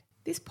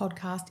This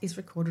podcast is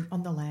recorded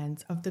on the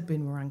lands of the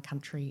Boon Wurrung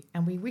country,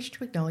 and we wish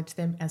to acknowledge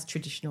them as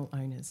traditional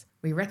owners.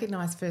 We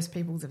recognise First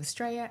Peoples of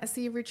Australia as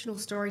the original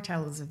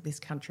storytellers of this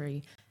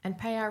country and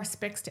pay our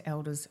respects to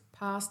elders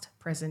past,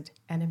 present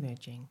and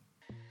emerging.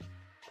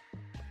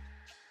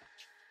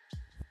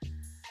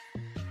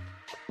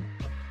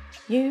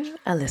 You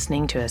are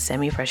listening to a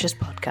Semi-Precious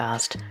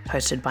podcast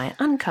hosted by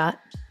uncut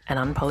and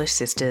unpolished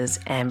sisters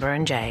Amber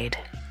and Jade.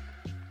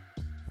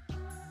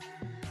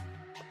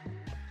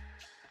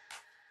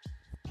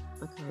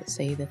 I can't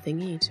see the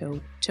thingy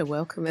to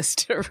welcome us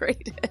to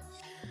read it.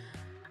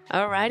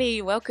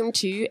 Alrighty, welcome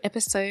to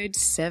episode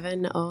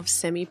 7 of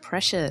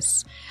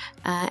Semi-Precious.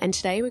 And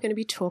today we're going to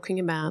be talking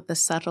about the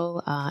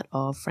subtle art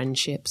of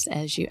friendships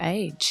as you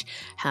age,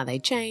 how they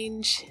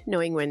change,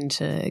 knowing when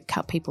to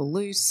cut people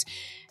loose,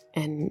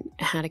 and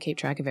how to keep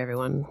track of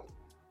everyone.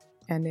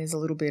 And there's a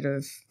little bit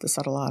of the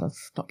subtle art of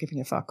not giving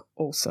a fuck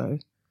also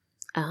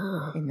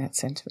in that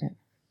sentiment.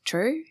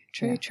 True.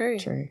 True.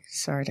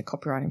 Sorry to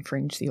copyright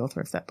infringe the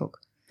author of that book.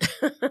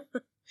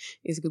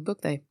 It's a good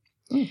book, though.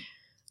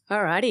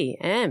 Alrighty,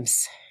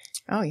 Ams.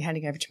 Oh, you're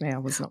handing over to me. I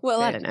was not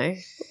Well, prepared. I don't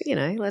know. You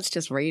know, let's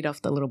just read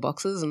off the little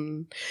boxes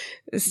and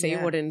see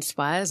what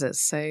inspires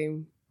us.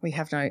 So we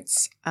have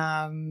notes.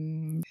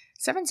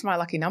 7's my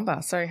lucky number,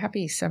 so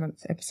happy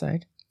 7th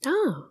episode.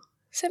 Oh,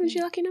 7's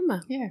your lucky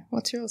number. Yeah,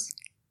 what's yours?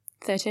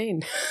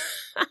 13.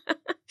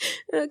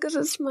 Because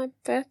it's my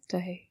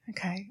birthday.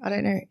 Okay, I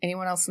don't know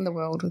anyone else in the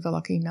world with a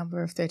lucky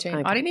number of 13.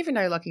 Okay. I didn't even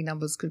know lucky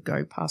numbers could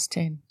go past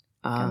 10.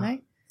 Can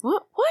they?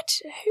 What?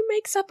 Who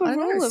makes up a I don't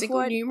rule know, of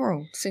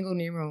single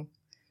numeral.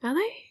 Are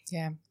they?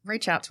 Yeah,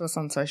 reach out to us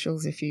on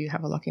socials if you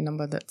have a lucky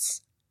number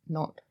that's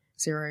not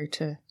 0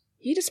 to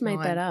You just made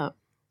 9. that up.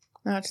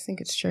 No, I just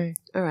think it's true.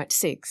 All right,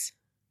 6.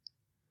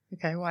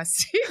 Okay, why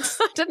 6?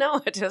 I don't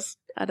know. I just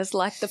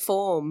like the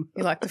form.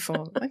 You like the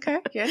form. Okay,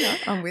 yeah, no,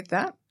 I'm with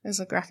that. As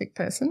a graphic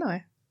person,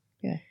 I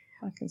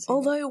can see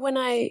Although when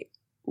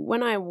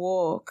I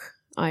walk,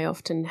 I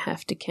often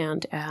have to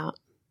count out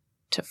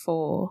to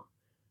 4.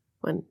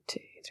 1, 2,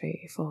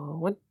 3, 4.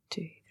 1,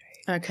 2, 3.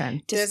 that.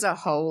 Okay, there's a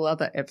whole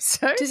other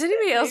episode. Does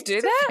anybody else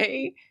do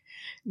that?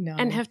 No.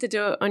 And have to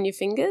do it on your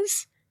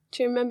fingers?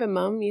 Do you remember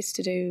Mum used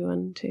to do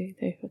 1, 2,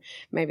 3, 4?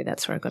 Maybe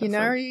that's where I got it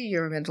from.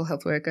 You're a mental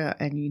health worker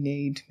and you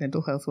need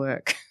mental health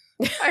work.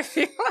 I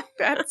feel like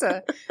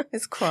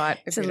it's quite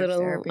It's a a bit of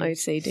little therapy.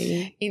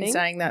 OCD In thing.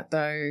 saying that,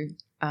 though,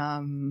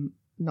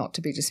 not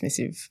to be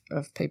dismissive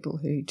of people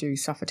who do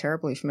suffer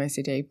terribly from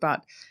OCD,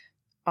 but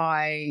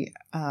I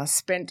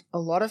spent a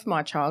lot of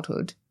my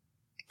childhood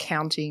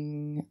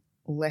counting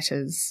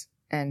letters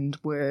and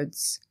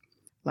words,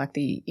 like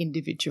the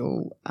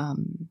individual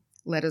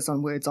letters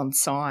on words on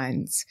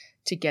signs,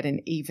 to get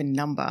an even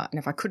number. And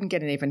if I couldn't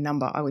get an even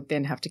number, I would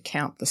then have to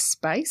count the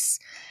space.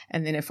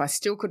 And then if I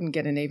still couldn't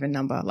get an even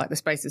number, like the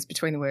spaces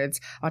between the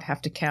words, I'd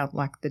have to count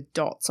like the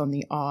dots on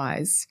the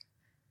I's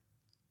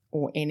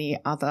or any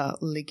other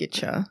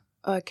ligature.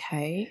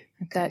 Okay.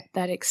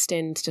 That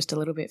extends just a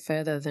little bit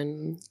further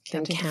than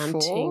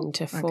counting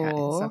to 4. Okay,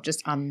 so I've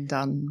just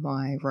undone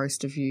my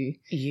roast of you.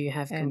 You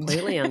have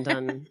completely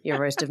undone your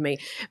roast of me.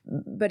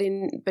 But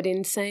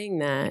in saying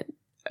that,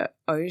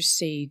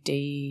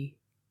 OCD,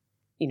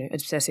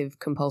 obsessive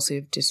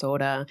compulsive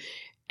disorder,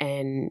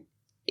 and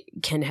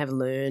can have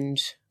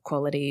learned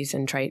qualities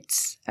and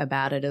traits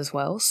about it as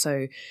well.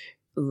 So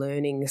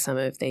learning some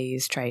of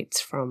these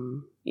traits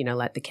from,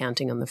 like the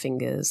counting on the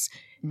fingers.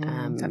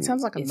 That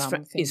sounds like a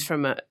mum thing. Is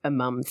from a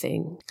mum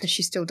thing.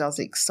 She still does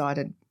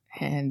excited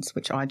hands,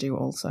 which I do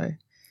also.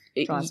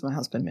 Drives my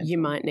husband mental. You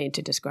might need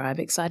to describe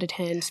excited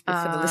hands for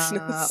the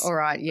listeners. All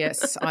right,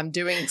 yes. I'm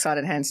doing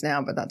excited hands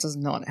now, but that does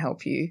not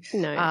help you.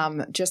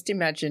 No. Just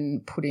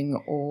imagine putting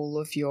all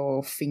of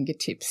your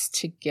fingertips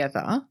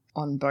together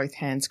on both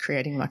hands,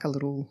 creating like a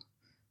little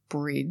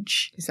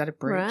bridge. Is that a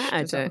bridge?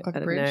 Right. Does that look like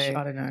a bridge?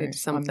 I don't know.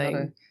 It's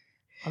something.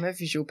 I'm a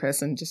visual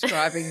person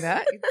describing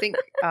that. You'd think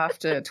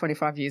after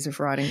 25 years of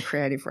writing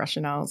creative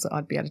rationales that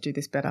I'd be able to do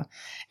this better.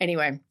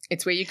 Anyway,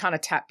 it's where you kind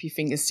of tap your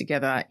fingers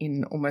together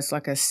in almost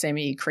like a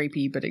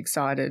semi-creepy but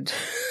excited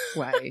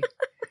way.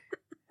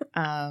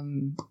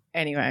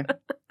 Anyway,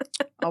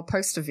 I'll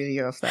post a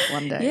video of that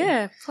one day.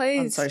 Yeah, please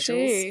on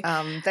socials. do.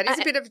 That is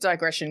a bit of a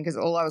digression because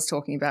all I was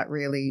talking about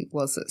really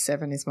was that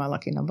 7 is my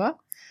lucky number.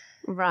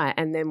 Right,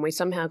 and then we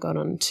somehow got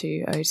on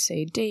to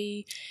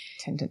OCD.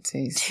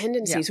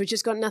 Tendencies, which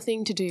has got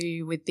nothing to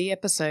do with the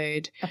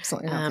episode.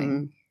 Absolutely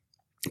nothing.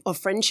 Of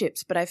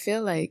friendships, but I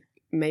feel like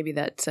maybe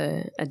that's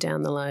a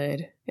down the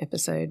load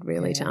episode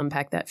really to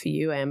unpack that for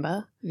you,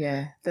 Amber.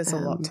 Yeah, there's a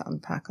lot to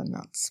unpack on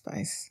that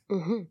space.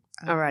 Mm-hmm.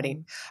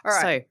 Alrighty. All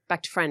right. So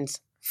back to friends.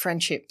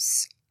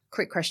 Friendships.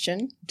 Quick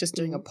question. Just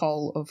doing a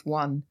poll of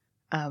 1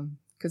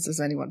 because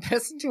there's only one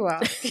person to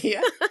ask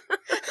here.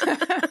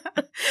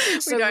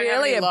 So we don't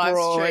really have a any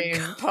broad live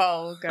stream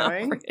poll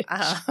going.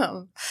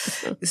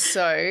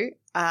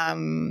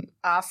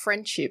 Are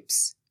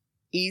friendships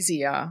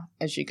easier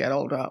as you get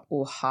older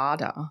or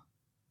harder?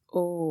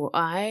 Oh,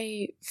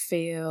 I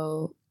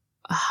feel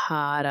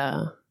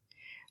harder.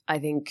 I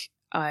think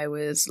I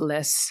was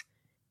less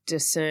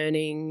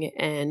discerning,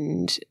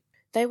 and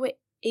they were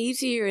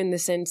easier in the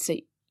sense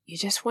that you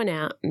just went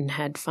out and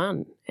had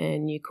fun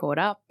and you caught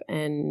up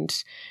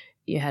and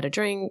you had a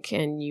drink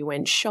and you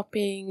went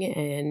shopping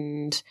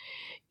and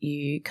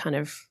you kind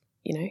of,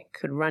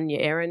 could run your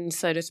errands,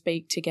 so to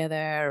speak,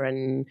 together.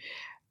 And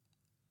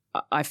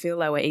I feel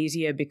they were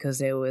easier because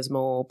there was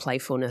more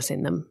playfulness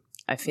in them.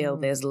 I feel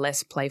there's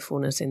less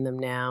playfulness in them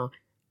now,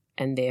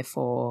 and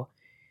therefore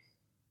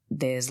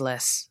there's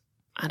less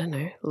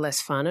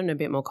fun and a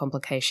bit more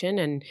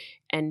complication.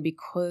 And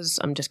because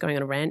I'm just going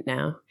on a rant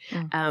now,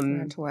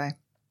 rant away.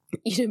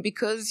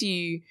 Because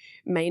you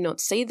may not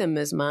see them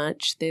as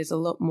much, there's a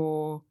lot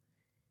more.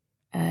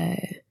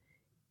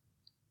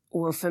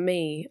 Well, for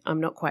me,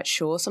 I'm not quite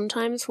sure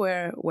sometimes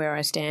where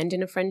I stand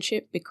in a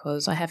friendship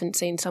because I haven't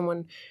seen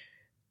someone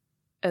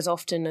as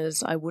often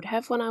as I would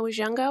have when I was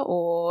younger,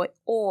 or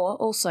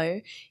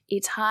also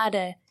it's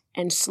harder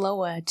and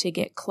slower to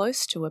get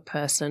close to a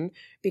person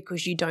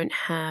because you don't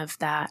have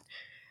that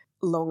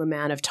long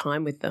amount of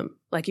time with them.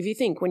 Like if you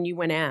think when you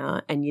went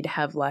out and you'd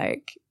have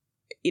a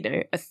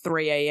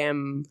 3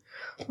 a.m.,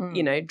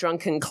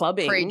 drunken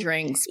clubbing.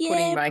 Pre-drinks,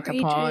 putting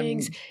makeup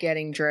on,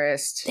 getting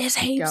dressed. There's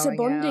heaps of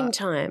bonding out,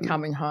 time.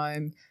 Coming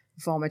home,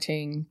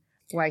 vomiting,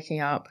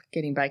 waking up,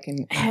 getting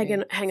bacon.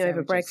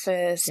 Hangover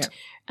breakfast.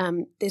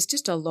 Yep. There's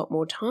just a lot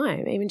more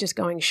time, even just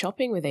going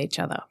shopping with each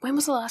other. When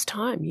was the last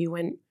time you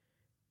went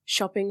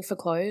shopping for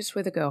clothes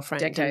with a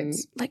girlfriend?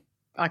 Decades.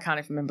 I can't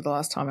even remember the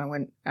last time I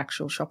went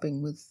actual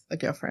shopping with a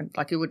girlfriend.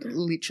 It would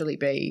literally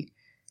be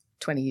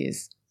 20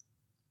 years.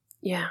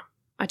 Yeah.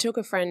 I took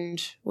a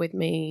friend with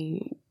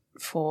me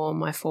for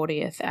my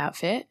 40th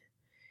outfit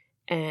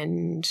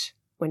and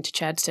went to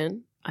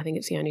Chadstone. I think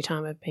it's the only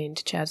time I've been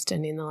to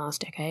Chadstone in the last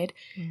decade.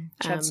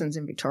 Chadstone's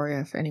in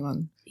Victoria for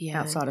anyone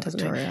outside of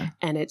Victoria.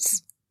 And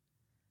it's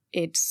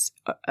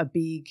a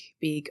big,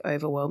 big,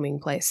 overwhelming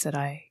place that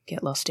I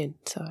get lost in,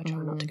 so I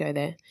try not to go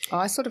there.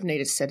 I sort of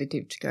need a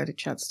sedative to go to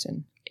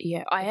Chadstone.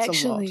 Yeah, I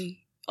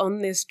actually,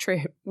 on this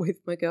trip with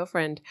my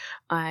girlfriend,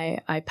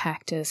 I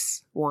packed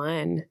us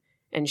wine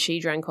and she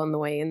drank on the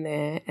way in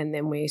there, and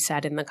then we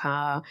sat in the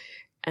car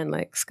and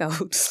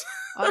sculled.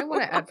 I don't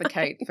want to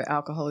advocate for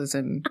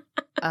alcoholism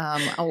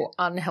or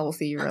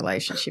unhealthy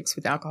relationships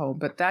with alcohol,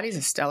 but that is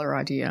a stellar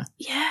idea.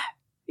 Yeah.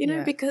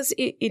 Because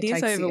it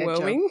is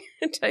overwhelming.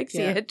 It takes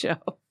the edge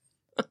off.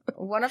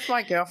 One of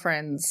my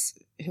girlfriends,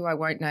 who I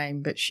won't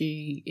name, but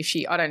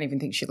I don't even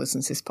think she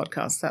listens to this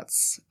podcast.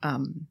 That's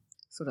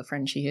sort of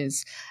friend she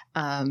is.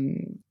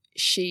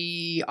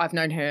 I've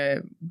known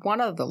her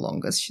one of the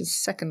longest. She's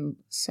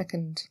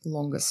second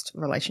longest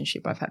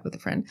relationship I've had with a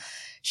friend.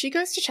 She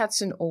goes to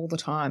Chadstone all the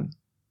time,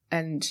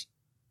 and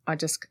I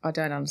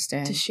don't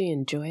understand. Does she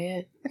enjoy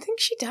it? I think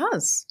she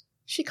does.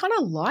 She kind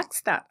of likes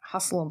that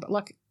hustle,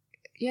 but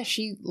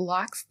she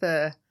likes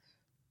the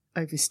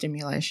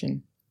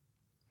overstimulation.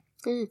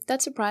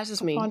 That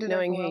surprises me,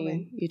 knowing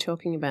who you're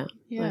talking about.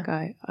 Yeah.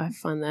 I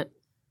find that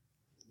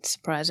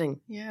surprising.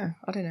 Yeah,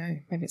 I don't know.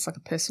 Maybe it's like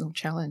a personal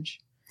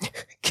challenge.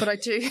 But I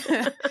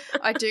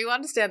do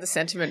understand the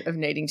sentiment of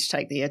needing to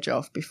take the edge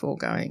off before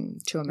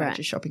going to a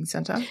major shopping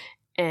centre.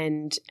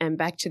 And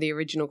back to the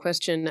original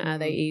question, are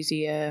they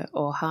easier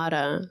or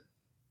harder?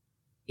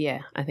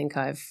 Yeah, I think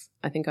I've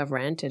ranted a bit about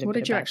that. What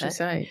did you actually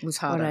say was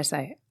harder? What did I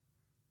say?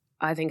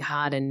 I think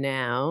harder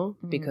now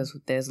because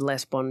there's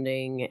less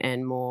bonding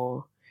and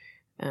more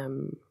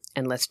and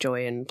less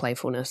joy and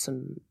playfulness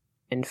and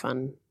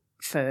fun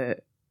for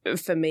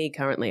me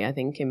currently. I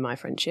think in my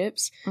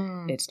friendships,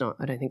 it's not.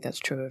 I don't think that's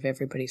true of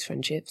everybody's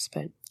friendships,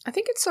 but I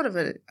think it's sort of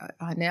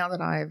now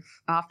that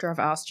after I've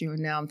asked you,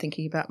 and now I'm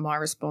thinking about my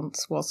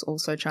response whilst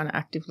also trying to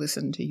actively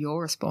listen to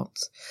your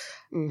response.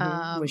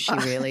 Was she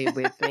really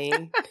with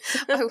me?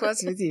 I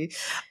was with you.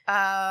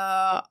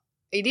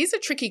 It is a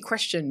tricky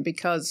question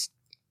because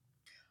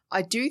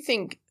I do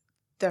think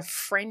the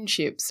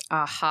friendships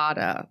are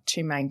harder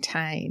to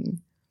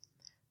maintain,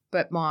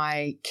 but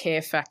my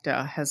care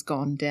factor has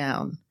gone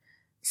down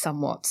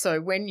somewhat.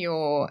 So when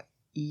you're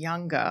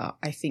younger,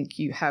 I think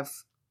you have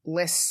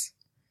less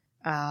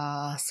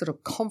sort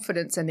of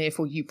confidence, and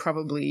therefore you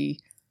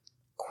probably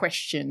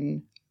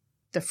question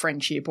the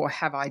friendship, or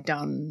have I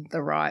done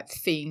the right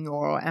thing,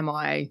 or am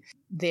I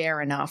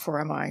there enough, or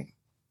am I,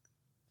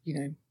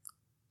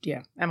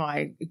 am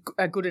I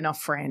a good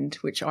enough friend,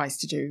 which I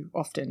used to do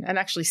often and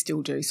actually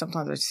still do.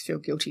 Sometimes I just feel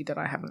guilty that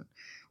I haven't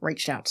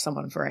reached out to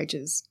someone for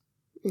ages.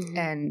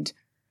 And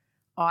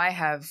I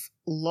have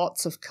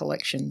lots of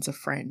collections of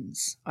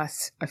friends. I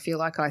feel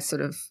like I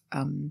sort of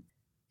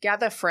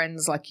gather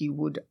friends like you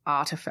would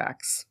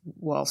artifacts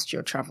whilst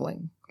you're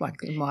travelling.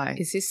 In my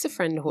Is this the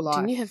friend hoarding?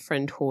 Didn't you have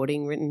friend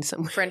hoarding written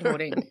somewhere? Friend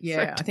hoarding,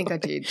 yeah, I think I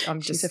did.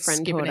 I'm just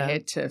skipping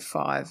ahead to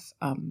 5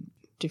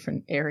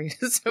 different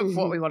areas of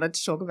what we wanted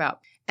to talk about.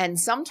 And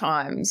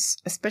sometimes,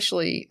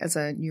 especially as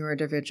a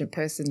neurodivergent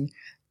person,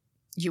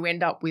 you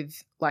end up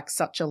with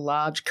such a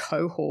large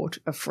cohort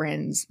of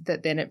friends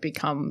that then it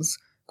becomes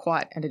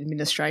quite an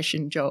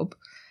administration job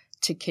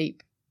to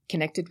keep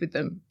connected with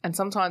them. And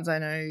sometimes I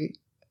know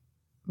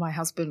my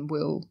husband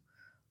will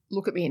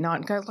look at me at night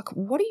and go, look,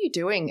 what are you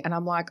doing? And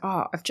I'm like,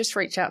 oh, I've just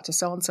reached out to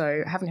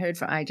so-and-so, haven't heard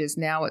for ages.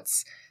 Now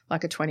it's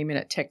like a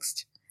 20-minute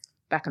text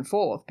back and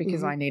forth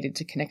because I needed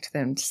to connect to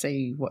them to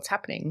see what's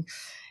happening.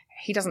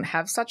 He doesn't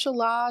have such a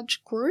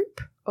large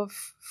group of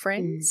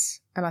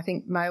friends. And I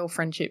think male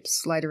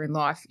friendships later in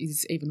life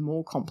is even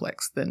more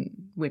complex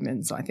than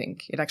women's, I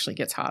think. It actually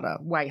gets harder,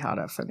 way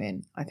harder for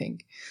men, I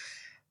think.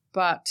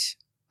 But,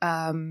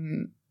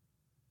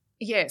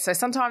 yeah, so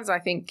sometimes I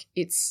think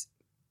it's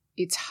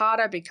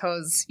harder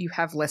because you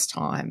have less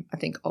time, I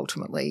think,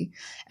 ultimately.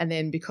 And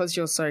then because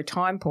you're so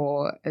time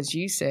poor, as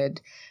you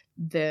said,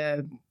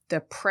 the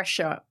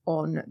pressure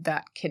on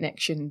that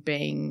connection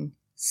being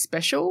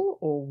special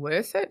or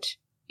worth it,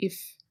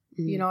 if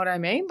you know what I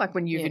mean, like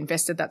when you've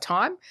invested that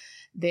time,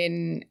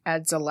 then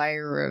adds a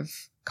layer of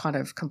kind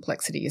of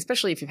complexity,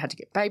 especially if you've had to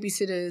get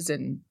babysitters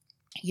and,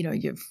 you know,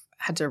 you've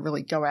had to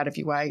really go out of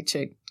your way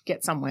to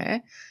get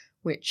somewhere,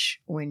 which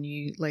when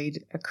you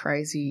lead a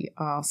crazy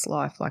ass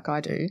life like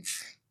I do,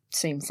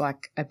 seems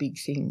like a big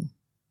thing.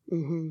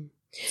 Mm-hmm.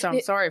 So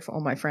I'm sorry for all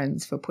my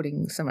friends for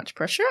putting so much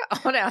pressure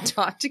on our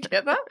time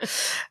together.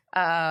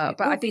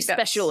 But I think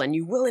special and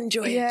you will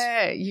enjoy it.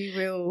 Yeah, you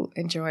will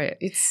enjoy it.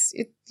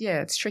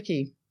 It's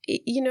tricky.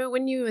 You know,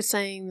 when you were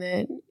saying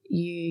that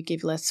you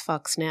give less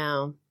fucks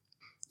now,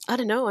 I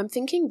don't know, I'm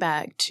thinking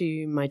back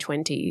to my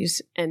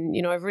 20s and,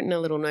 you know, I've written a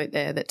little note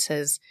there that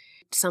says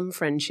some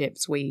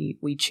friendships we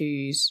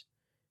choose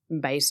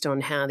based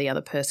on how the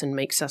other person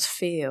makes us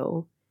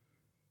feel.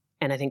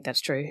 And I think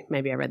that's true.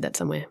 Maybe I read that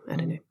somewhere. I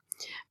don't know.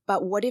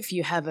 But what if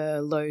you have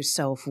a low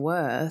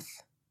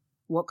self-worth?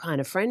 What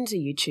kind of friends are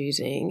you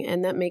choosing?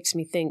 And that makes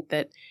me think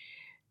that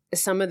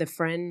some of the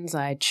friends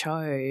I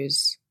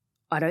chose,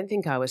 I don't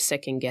think I was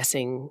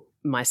second-guessing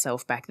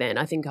myself back then.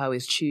 I think I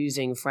was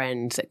choosing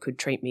friends that could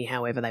treat me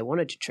however they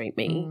wanted to treat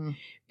me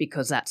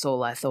because that's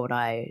all I thought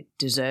I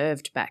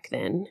deserved back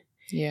then.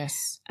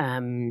 Yes.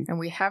 And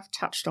we have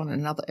touched on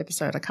another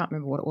episode, I can't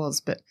remember what it was,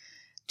 but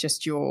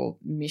just your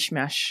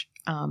mishmash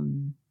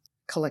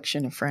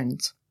collection of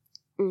friends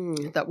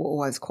that were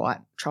always quite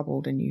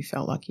troubled and you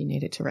felt like you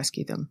needed to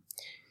rescue them.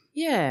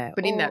 Yeah.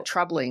 But in that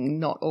troubling,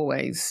 not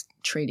always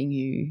treating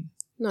you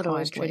Not kindly.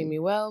 always treating me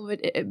well,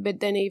 but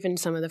then even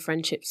some of the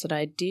friendships that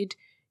I did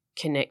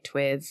connect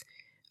with,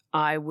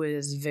 I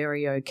was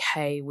very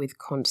okay with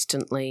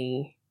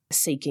constantly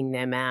seeking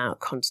them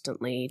out,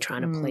 constantly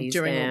trying to please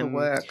doing them. all the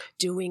work.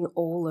 Doing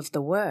all of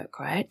the work,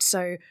 right?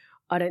 So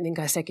I don't think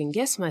I second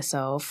guess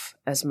myself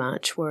as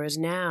much, whereas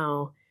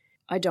now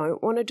I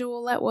don't want to do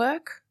all that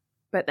work,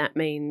 but that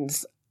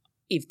means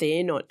if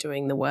they're not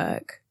doing the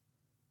work,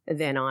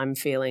 then I'm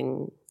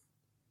feeling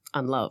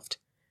unloved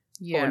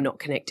or not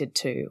connected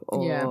to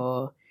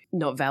or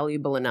not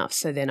valuable enough.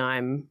 So then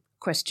I'm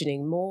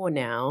questioning more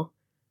now.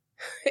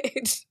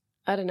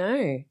 I don't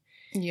know.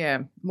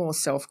 Yeah, more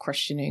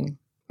self-questioning.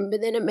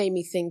 But then it made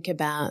me think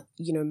about,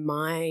 you know,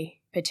 my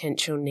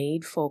potential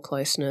need for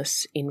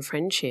closeness in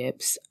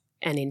friendships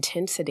and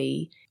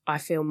intensity, I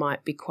feel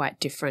might be quite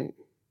different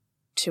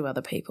to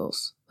other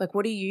people's. Like,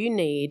 what do you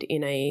need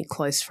in a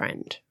close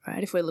friend,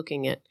 right? If we're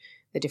looking at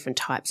the different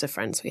types of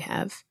friends we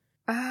have.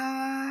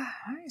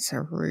 That's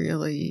a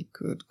really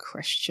good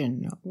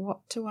question. What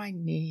do I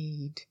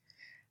need?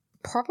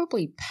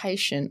 Probably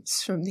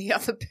patience from the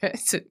other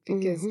person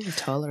because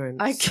tolerance.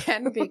 I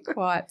can be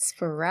quite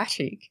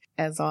sporadic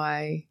as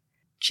I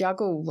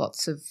juggle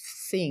lots of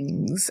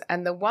things.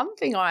 And the one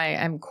thing I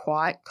am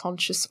quite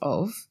conscious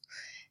of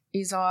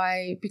is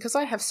because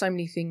I have so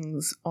many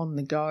things on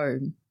the go,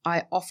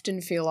 I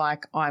often feel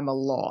like I'm a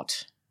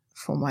lot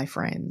for my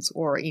friends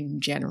or in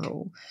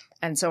general.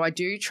 And so I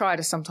do try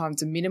to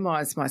sometimes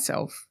minimize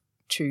myself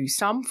to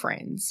some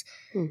friends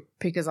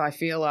because I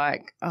feel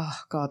like, oh,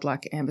 God,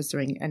 like Amber's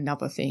doing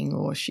another thing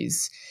or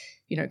she's,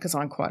 you know, because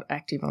I'm quite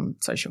active on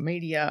social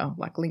media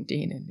like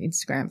LinkedIn and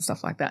Instagram and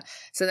stuff like that.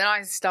 So then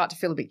I start to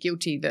feel a bit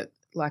guilty that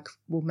like,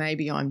 well,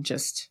 maybe I'm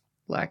just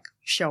like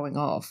showing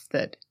off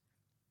that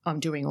I'm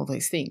doing all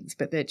these things,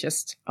 but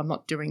I'm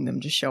not doing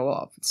them to show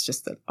off. It's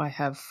just that I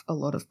have a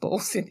lot of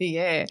balls in the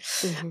air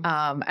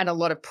and a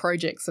lot of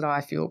projects that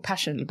I feel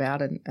passionate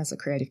about. And as a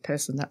creative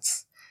person,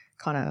 that's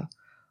kind of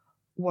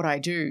what I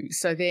do.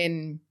 So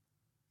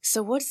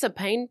what's the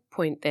pain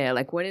point there?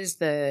 Like, what is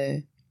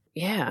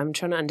I'm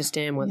trying to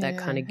understand what that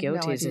kind of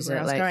guilt is. Is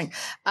it like,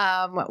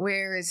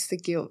 where is the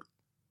guilt?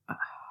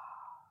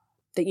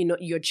 That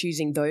you're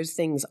choosing those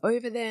things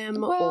over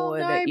them or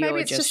that you're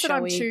maybe it's just that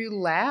I'm too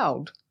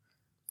loud.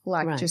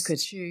 Like right, just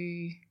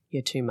too...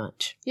 You're too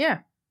much. Yeah.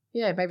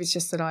 Yeah, maybe it's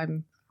just that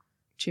I'm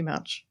too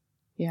much.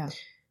 Yeah.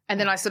 And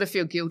then I sort of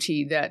feel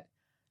guilty that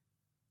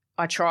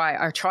I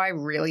try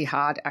really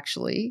hard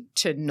actually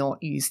to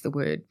not use the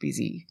word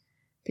busy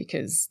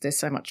because there's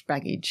so much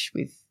baggage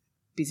with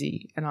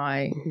busy and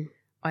I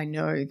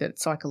know that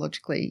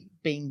psychologically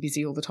being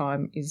busy all the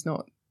time is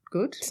not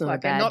good. It's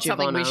not not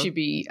something we should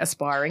be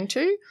aspiring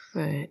to.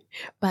 Right.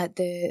 But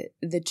the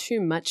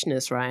too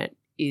muchness, right,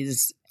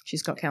 is...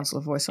 She's got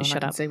Counsellor voice on.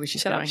 Shut I up. can see where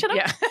she's Shut going. Up, shut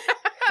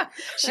up.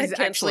 She's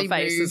actually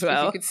face moved. as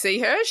well. If you could see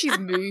her, she's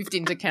moved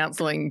into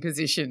counselling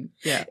position.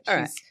 Yeah. All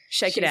right.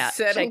 Shake it out.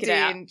 Settled Shake it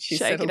out. in. She's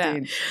Shake it settled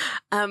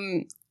out.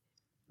 in.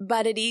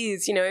 But it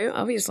is,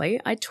 obviously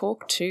I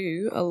talk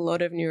to a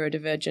lot of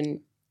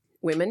neurodivergent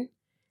women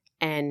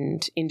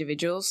and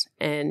individuals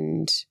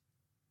and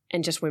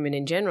just women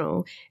in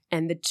general,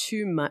 and the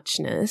too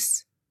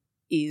muchness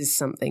is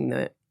something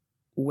that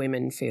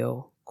women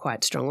feel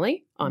quite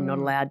strongly. I'm not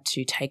allowed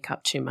to take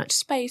up too much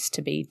space,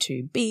 to be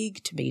too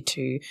big, to be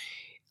too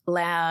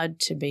loud,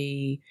 to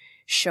be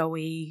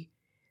showy.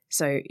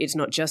 So it's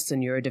not just the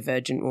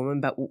neurodivergent woman,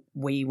 but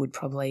we would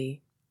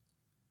probably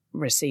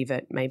receive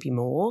it maybe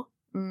more.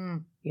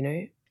 You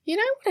know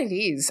what it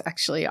is,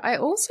 actually? I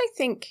also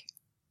think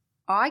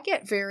I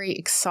get very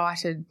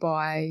excited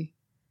by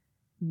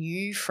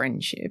new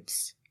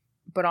friendships,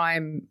 but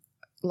I'm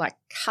like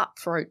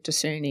cutthroat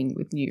discerning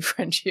with new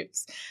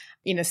friendships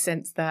in a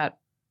sense that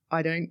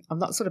I'm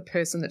not the sort of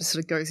person that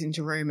sort of goes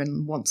into a room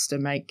and wants to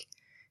make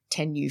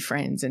 10 new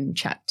friends and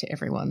chat to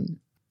everyone.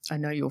 I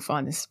know you'll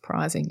find this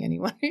surprising,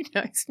 anyone who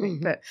knows me,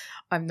 but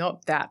I'm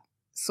not that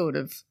sort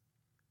of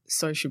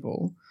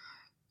sociable.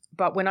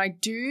 But when I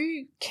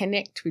do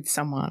connect with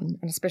someone,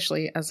 and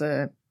especially as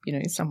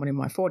someone in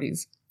my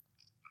 40s,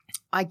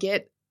 I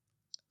get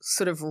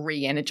sort of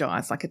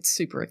re-energized. Like, it's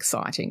super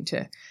exciting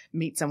to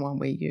meet someone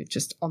where you're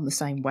just on the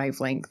same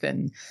wavelength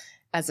and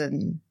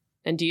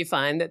do you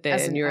find that they're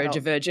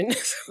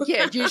neurodivergent?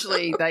 Yeah,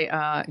 usually they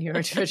are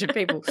neurodivergent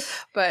people.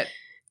 But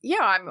yeah,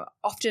 I'm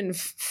often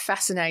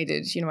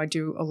fascinated. I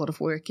do a lot of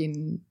work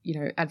in,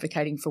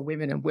 advocating for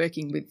women and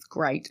working with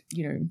great,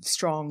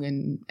 strong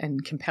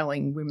and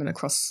compelling women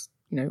across,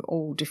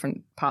 all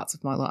different parts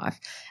of my life.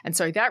 And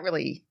so that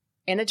really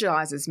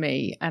energizes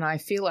me. And I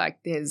feel like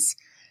there's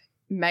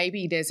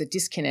a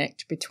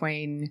disconnect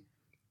between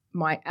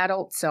my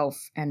adult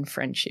self and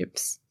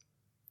friendships,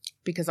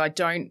 because I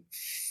don't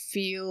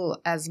feel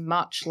as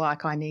much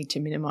like I need to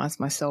minimize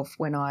myself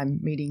when I'm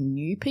meeting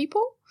new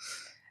people.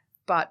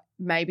 But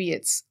maybe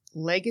it's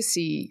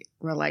legacy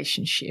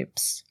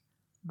relationships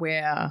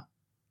where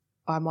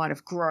I might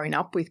have grown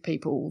up with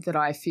people that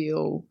I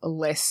feel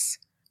less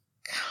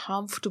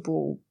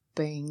comfortable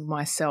being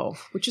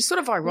myself, which is sort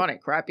of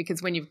ironic, right?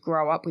 Because when you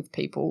grow up with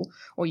people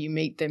or you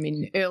meet them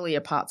in earlier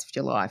parts of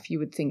your life, you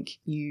would think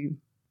you,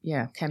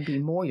 can be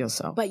more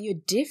yourself. But you're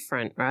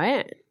different,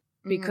 right?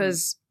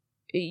 Because,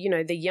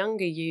 the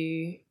younger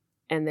you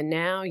and the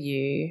now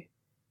you,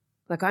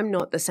 like, I'm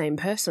not the same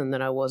person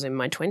that I was in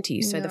my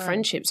 20s. So the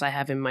friendships I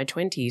have in my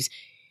 20s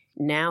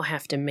now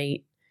have to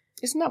meet.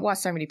 Isn't that why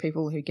so many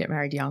people who get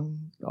married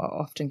young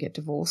often get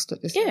divorced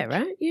at this age? Yeah,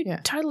 right? You're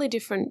a totally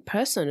different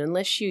person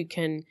unless you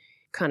can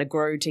kind of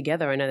grow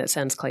together. I know that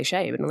sounds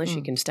cliche, but unless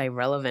you can stay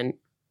relevant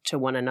to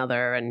one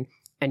another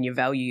and your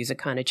values are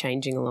kind of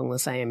changing along the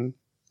same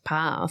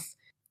path.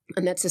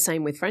 And that's the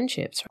same with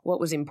friendships. What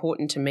was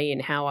important to me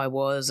and how I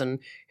was and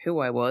who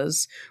I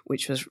was,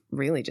 which was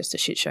really just a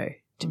shit show,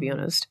 to be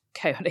honest.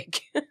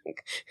 Chaotic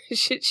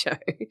shit show.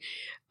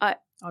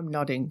 I'm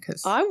nodding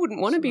because I wouldn't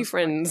want to be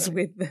friends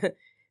with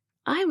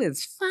I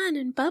was fun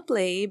and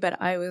bubbly,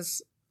 but I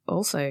was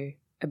also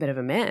a bit of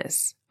a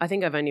mess. I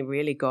think I've only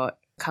really got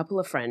a couple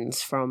of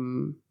friends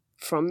from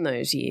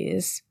those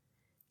years,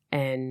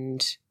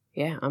 and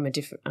I'm a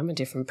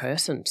different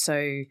person.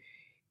 So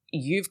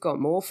you've got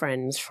more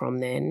friends from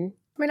then.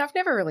 I mean, I've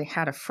never really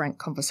had a frank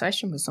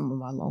conversation with some of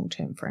my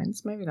long-term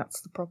friends. Maybe that's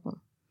the problem.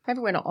 Maybe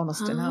we're not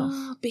honest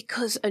enough.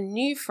 Because a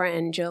new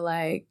friend, you're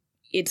like,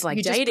 it's like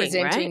you're dating, just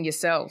presenting right?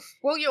 yourself.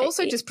 Well, you're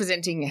also just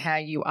presenting how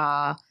you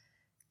are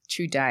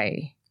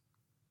today.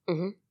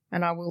 Mm-hmm.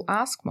 And I will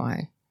ask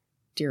my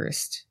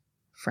dearest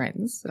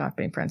friends that I've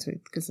been friends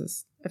with, because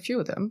there's a few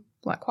of them,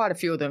 like quite a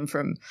few of them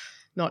from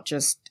not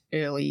just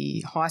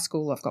early high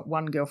school. I've got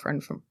one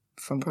girlfriend from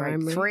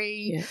grade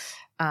 3.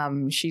 Yeah.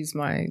 She's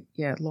my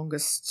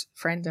longest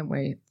friend, and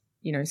we're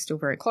still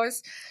very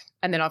close.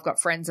 And then I've got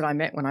friends that I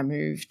met when I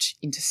moved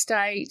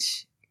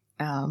interstate,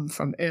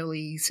 from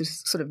early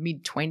sort of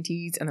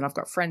mid-20s, and then I've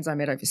got friends I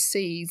met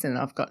overseas, and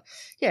I've got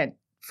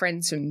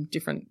friends from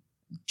different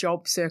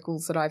job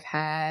circles that I've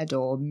had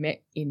or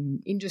met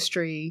in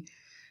industry.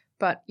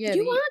 But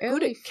you are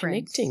good at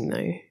connecting,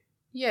 though.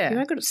 Yeah, you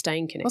are good at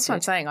staying connected. That's what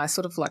I'm saying. I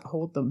sort of like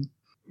hoard them.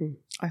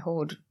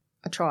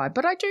 I try,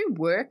 but I do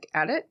work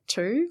at it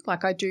too.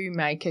 Like, I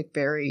make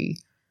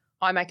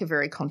a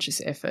very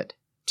conscious effort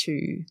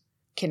to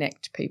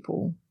connect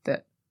people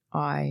that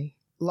I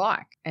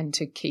like and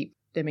to keep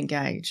them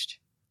engaged.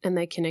 And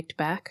they connect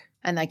back.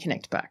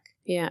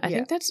 Yeah, I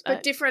think that's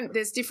but different.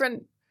 There's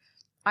different.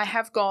 I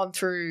have gone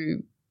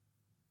through.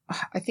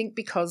 I think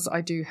because I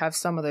do have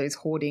some of those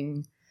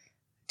hoarding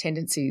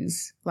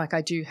tendencies. Like,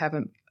 I do have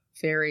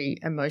very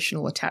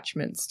emotional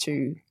attachments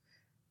to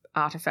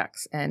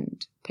artifacts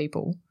and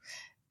people.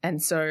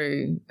 And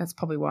so that's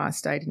probably why I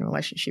stayed in a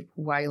relationship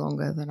way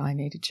longer than I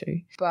needed to.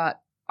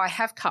 But I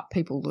have cut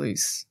people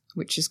loose,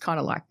 which is kind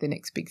of like the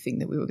next big thing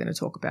that we were going to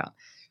talk about.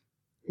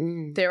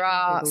 There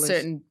are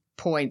certain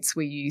points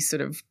where you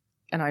sort of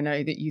and I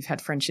know that you've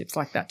had friendships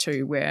like that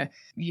too, where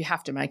you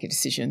have to make a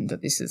decision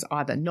that this is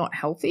either not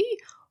healthy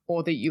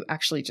or that you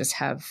actually just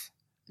have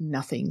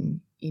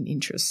nothing in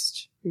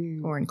interest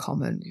or in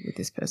common with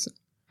this person.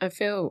 I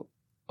feel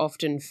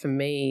often for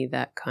me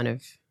that kind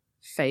of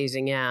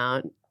phasing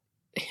out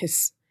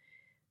is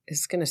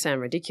going to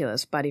sound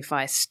ridiculous, but if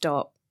I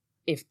stop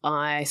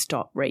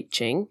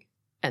reaching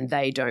and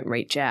they don't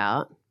reach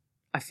out,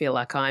 I feel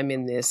like I'm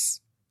in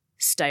this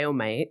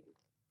stalemate,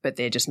 but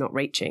they're just not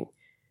reaching.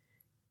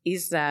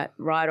 Is that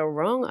right or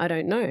wrong? I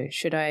don't know.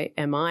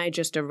 Am I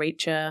just a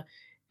reacher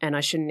and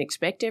I shouldn't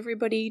expect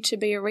everybody to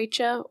be a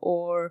reacher,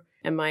 or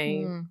am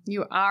I?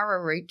 You are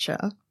a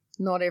reacher.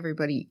 Not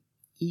everybody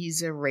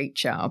is a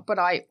reacher, but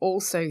I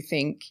also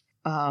think,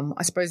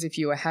 I suppose if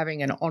you were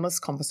having an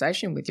honest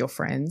conversation with your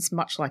friends,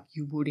 much like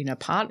you would in a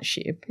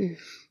partnership,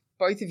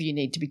 both of you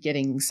need to be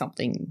getting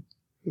something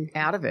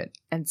out of it.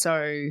 And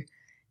so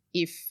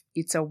if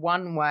it's a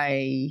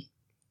one-way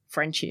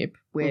friendship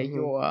where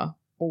you're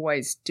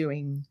always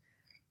doing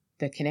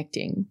the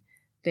connecting,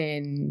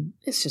 then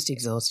it's just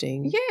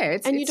exhausting. Yeah,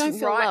 and you don't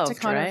feel right loved, to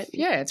kind right?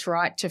 It's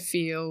right to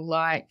feel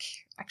like,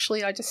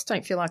 actually, I just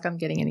don't feel like I'm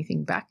getting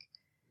anything back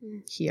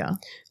here.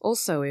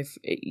 Also, if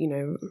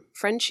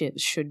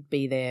friendships should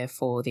be there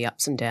for the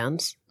ups and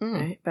downs.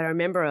 Right? But I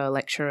remember a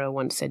lecturer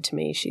once said to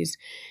me, she's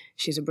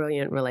a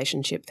brilliant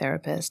relationship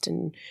therapist,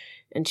 and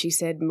she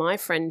said, my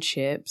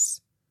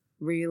friendships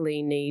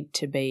really need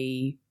to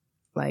be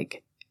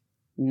like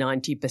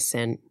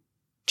 90%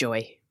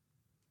 joy.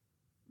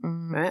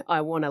 Right?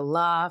 I want to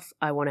laugh.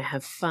 I want to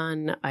have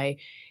fun. I'm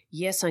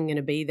going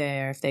to be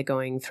there if they're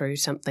going through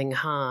something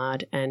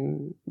hard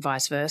and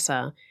vice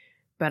versa.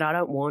 But I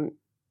don't want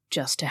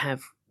just to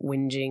have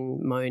whinging,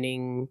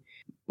 moaning,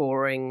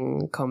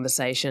 boring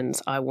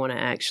conversations. I want to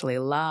actually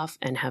laugh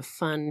and have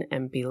fun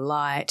and be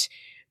light,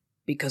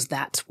 because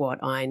that's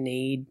what I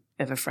need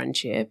of a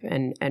friendship,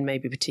 and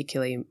maybe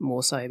particularly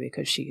more so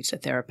because she's a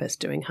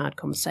therapist doing hard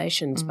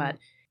conversations. But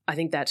I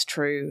think that's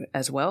true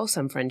as well.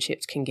 Some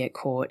friendships can get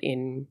caught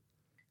in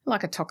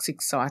like a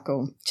toxic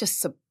cycle.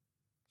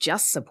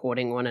 Just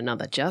supporting one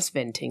another, just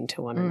venting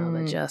to one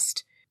another,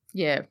 just...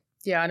 Yeah,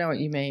 I know what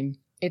you mean.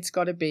 It's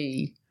got to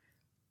be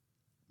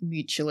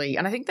mutually.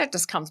 And I think that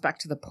just comes back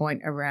to the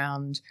point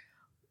around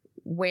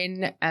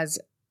when, as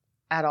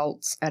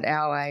adults at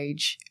our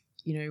age,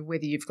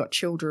 whether you've got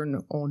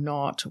children or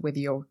not, whether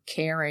you're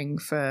caring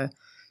for,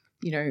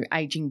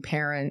 aging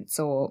parents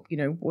or,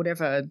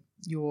 whatever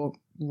your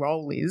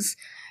role is,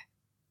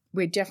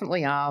 we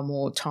definitely are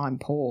more time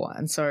poor.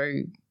 And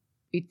so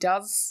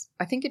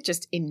I think it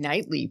just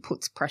innately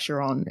puts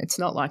pressure on. It's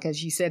not like,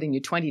 as you said, in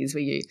your 20s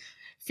where you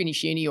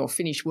finish uni or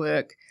finish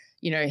work,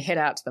 head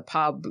out to the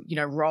pub,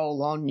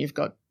 roll on, you've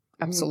got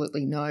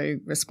absolutely no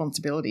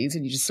responsibilities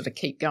and you just sort of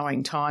keep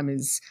going. Time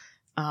is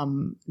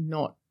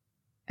not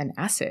an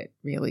asset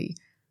really.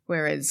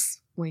 Whereas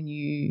when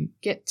you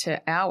get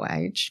to our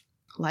age,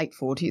 late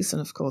 40s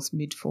and, of course,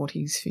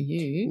 mid-40s for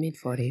you.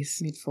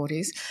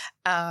 Mid-40s.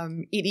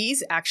 It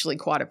is actually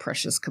quite a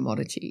precious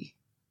commodity.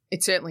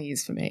 It certainly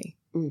is for me.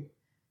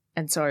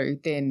 And so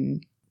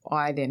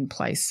I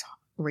place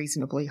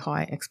reasonably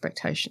high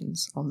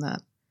expectations on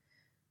that.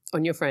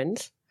 On your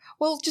friends?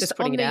 Well, just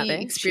on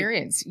the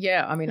experience.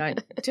 Yeah, I mean, I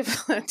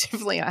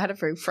definitely I had a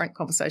very frank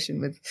conversation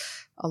with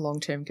a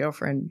long-term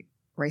girlfriend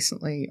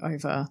recently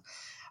over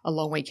a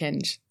long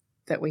weekend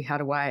that we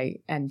had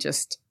away, and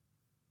just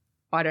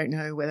I don't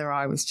know whether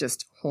I was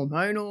just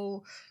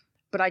hormonal,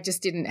 but I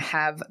just didn't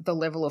have the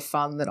level of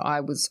fun that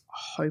I was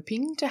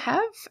hoping to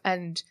have,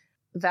 and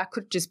that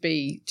could just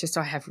be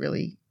I have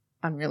really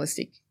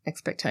unrealistic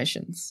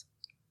expectations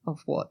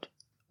of what,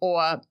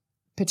 or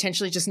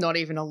potentially just not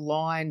even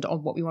aligned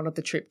on what we wanted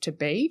the trip to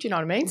be. Do you know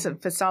what I mean? So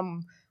for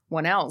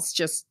someone else,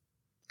 just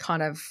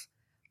kind of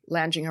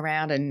lounging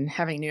around and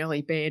having an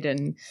early bed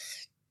and,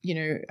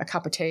 a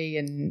cup of tea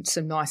and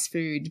some nice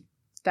food,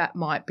 that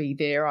might be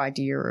their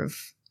idea of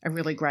a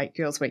really great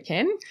girls'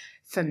 weekend.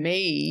 For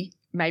me,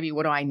 maybe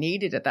what I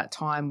needed at that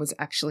time was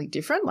actually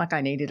different. Like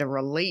I needed a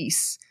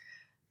release.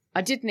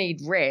 I did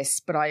need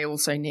rest, but I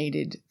also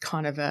needed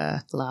kind of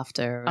a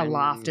laughter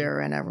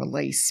and a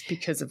release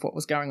because of what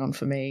was going on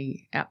for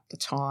me at the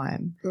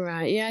time.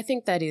 Right. Yeah, I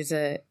think that is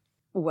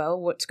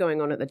what's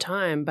going on at the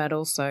time, but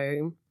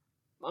also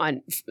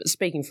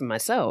speaking for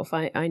myself,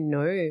 I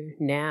know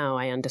now,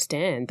 I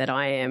understand that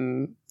I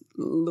am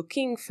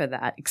looking for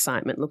that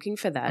excitement, looking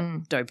for that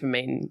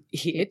dopamine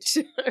hit,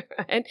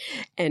 right?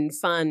 And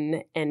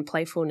fun and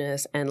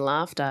playfulness and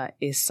laughter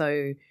is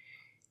so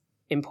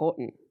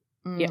important.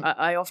 Yeah,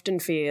 I often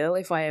feel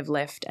if I have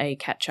left a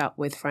catch up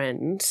with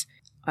friends,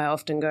 I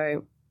often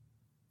go,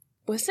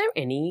 was there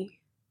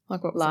any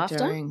like what was laughter?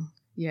 Doing?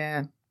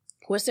 Yeah.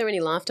 Was there any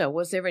laughter?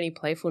 Was there any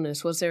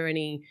playfulness? Was there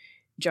any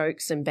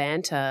jokes and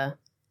banter?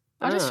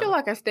 I just feel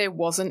like if there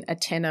wasn't a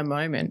tenor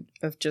moment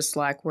of just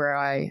like where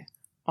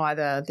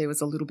either there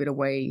was a little bit of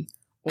wee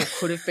or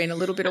could have been a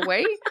little bit of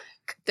wee,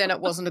 then it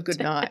wasn't a good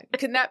night.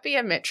 Can that be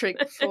a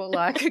metric for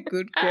like a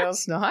good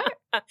girl's night?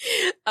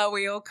 Are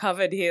we all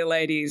covered here,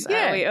 ladies?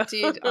 Yeah.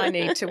 Did I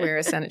need to wear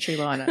a sanitary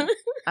liner?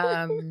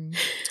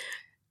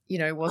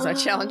 Was I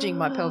challenging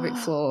my pelvic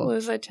floor?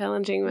 Was I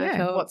challenging my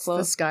pelvic what's floor?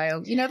 the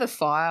scale? You know the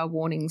fire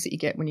warnings that you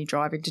get when you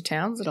drive into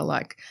towns that are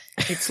like,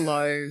 it's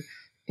low,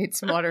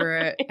 it's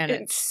moderate, and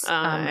it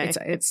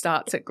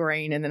starts at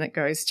green and then it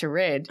goes to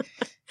red.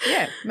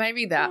 Yeah,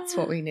 maybe that's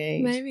what we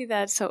need. Maybe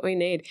that's what we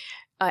need.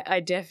 I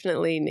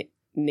definitely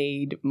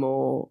need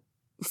more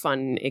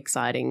fun,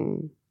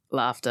 exciting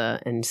laughter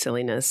and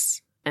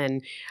silliness.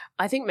 And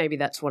I think maybe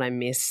that's what I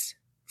miss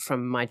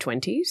from my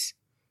 20s.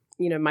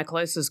 You know, my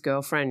closest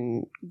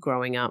girlfriend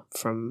growing up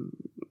from,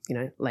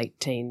 late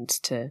teens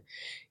to,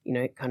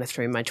 kind of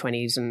through my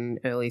 20s and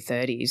early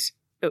 30s,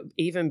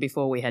 even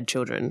before we had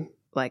children,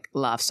 like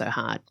laugh so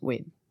hard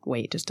we'd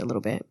just a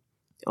little bit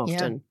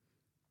often.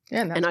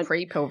 Yeah, and that's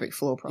pre-pelvic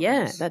floor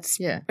problems.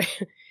 Yeah.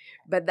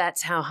 But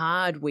that's how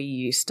hard we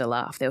used to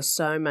laugh. There was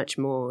so much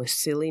more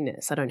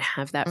silliness. I don't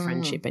have that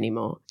friendship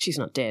anymore. She's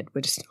not dead.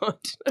 We're just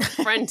not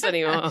friends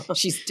anymore.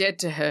 She's dead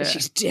to her.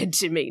 She's dead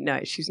to me.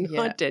 No, she's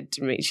not dead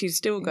to me. She's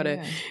still got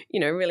a,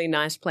 really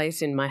nice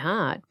place in my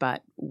heart,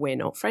 but we're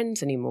not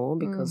friends anymore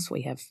because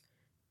we have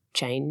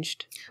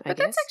changed, I guess.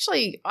 That's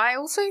actually, I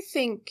also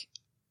think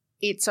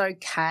it's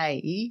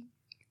okay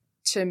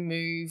to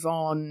move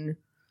on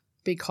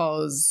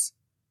because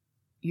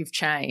you've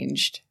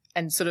changed.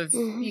 And sort of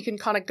you can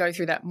kind of go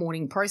through that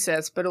mourning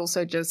process, but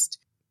also just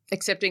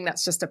accepting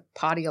that's just a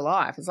part of your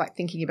life. It's like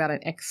thinking about an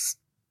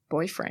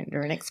ex-boyfriend or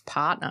an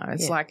ex-partner.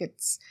 It's like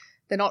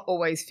they're not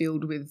always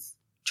filled with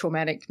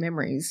traumatic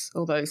memories,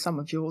 although some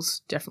of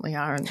yours definitely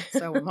are and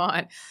so are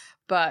mine.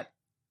 But,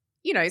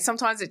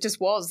 sometimes it just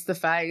was the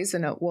phase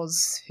and it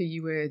was who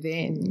you were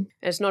then.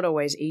 It's not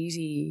always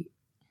easy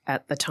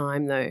at the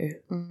time though.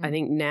 I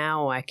think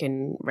now I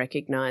can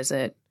recognise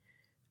it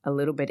a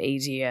little bit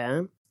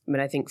easier. But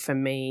I think for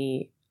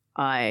me,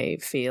 I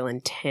feel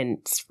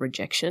intense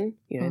rejection,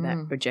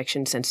 that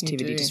rejection,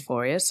 sensitivity,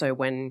 dysphoria. So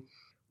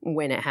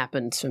when it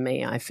happens for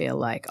me, I feel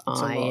like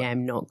I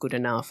am not good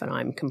enough and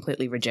I'm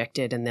completely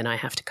rejected, and then I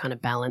have to kind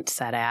of balance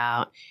that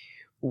out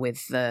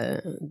with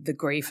the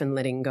grief and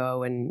letting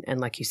go and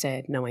like you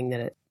said, knowing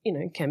that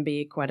it, can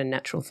be quite a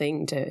natural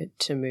thing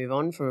to move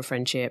on from a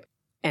friendship,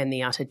 and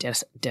the utter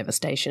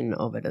devastation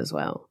of it as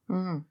well.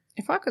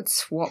 If I could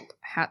swap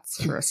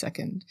hats for a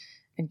second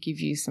and give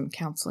you some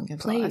counselling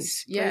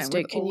advice. Please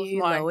do. Can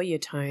you lower your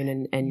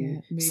tone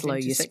and slow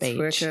your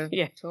speech?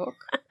 Talk.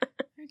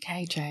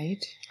 Okay,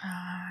 Jade.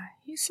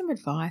 Here's some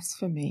advice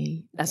for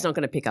me. That's not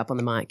going to pick up on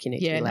the mic. You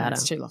need to be louder. No,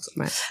 it's too loud.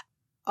 Right.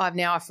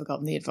 I've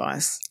forgotten the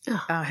advice.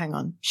 Hang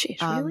on.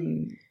 Shit,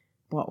 really?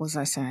 What was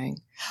I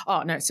saying?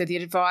 Oh, no. So the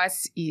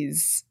advice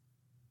is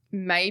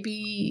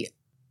maybe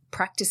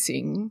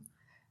practicing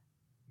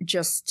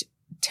just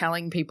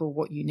telling people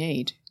what you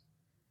need.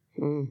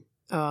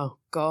 Oh,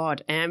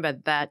 God, Amber,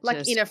 that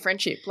like in a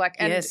friendship.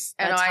 That's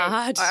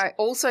hard. I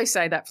also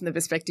say that from the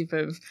perspective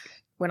of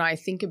when I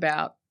think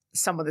about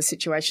some of the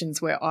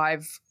situations where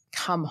I've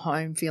come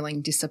home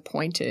feeling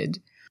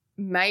disappointed,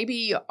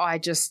 maybe I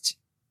just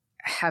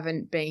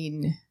haven't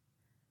been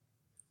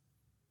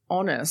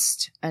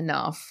honest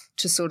enough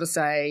to sort of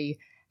say,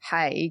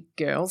 hey,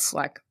 girls,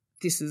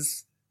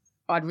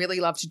 I'd really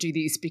love to do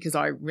this because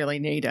I really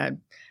need a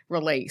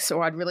release,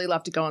 or I'd really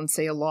love to go and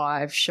see a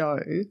live show.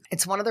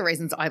 It's one of the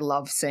reasons I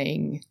love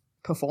seeing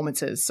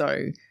performances.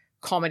 So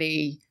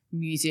comedy,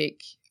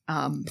 music,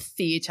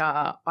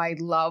 theatre. I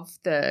love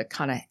the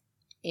kind of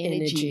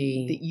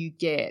energy that you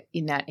get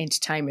in that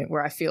entertainment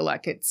where I feel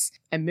like it's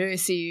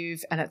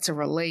immersive and it's a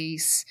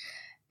release.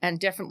 And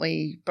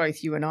definitely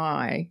both you and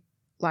I,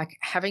 like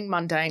having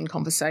mundane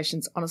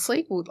conversations,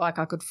 honestly, I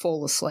could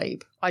fall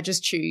asleep. I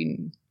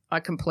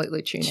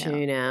completely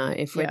tune out.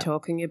 If we're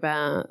talking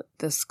about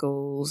the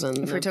schools and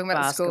if we're talking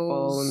about basketball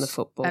the schools and the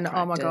football and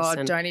oh my God,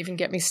 and don't even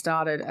get me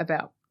started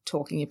about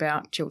talking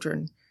about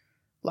children.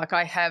 Like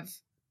I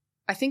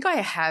think I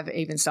have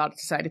even started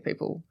to say to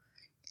people,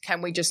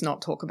 can we just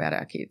not talk about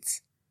our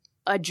kids?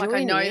 I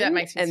know that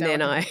makes me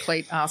sound like a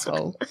complete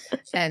asshole.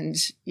 And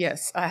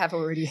yes, I have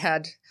already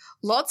had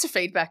lots of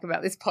feedback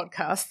about this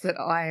podcast that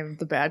I am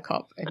the bad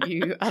cop and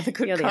you are the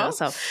good You're cop.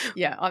 The arsehole.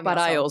 Yeah, but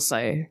I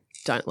also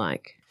don't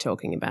like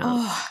talking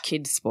about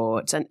kids'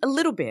 sports and a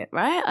little bit,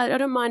 right? I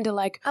don't mind a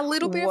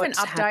little bit of an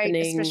update,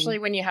 happening. Especially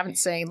when you haven't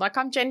seen. Like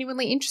I'm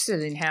genuinely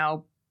interested in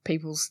how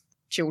people's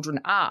children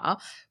are,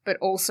 but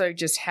also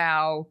just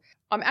how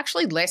I'm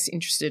actually less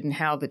interested in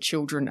how the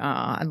children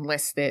are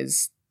unless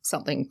there's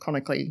something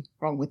chronically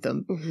wrong with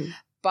them,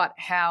 but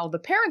how the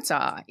parents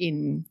are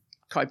in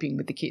coping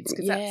with the kids,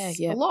 because that's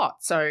a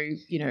lot. So,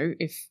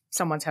 if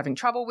someone's having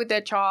trouble with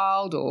their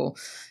child or,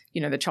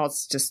 the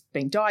child's just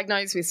been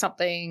diagnosed with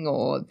something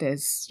or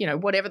there's,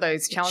 whatever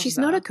those challenges She's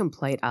not a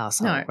complete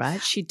arsehole,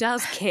 right? She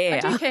does care. I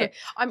do care.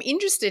 I'm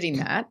interested in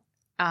that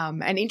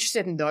and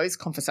interested in those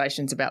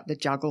conversations about the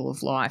juggle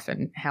of life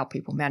and how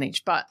people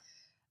manage. But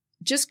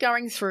just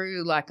going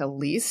through like a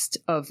list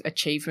of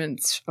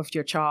achievements of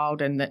your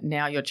child, and that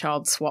now your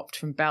child swapped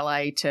from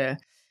ballet to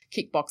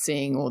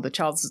kickboxing, or the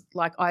child's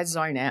like, I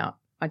zone out.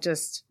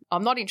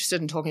 I'm not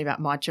interested in talking about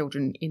my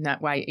children in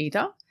that way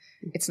either.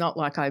 It's not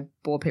like I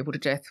bore people to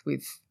death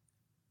with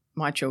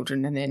my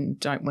children and then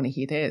don't want to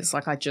hear theirs.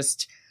 Like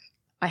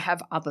I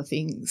have other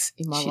things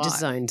in my life. She just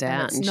zones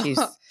out, and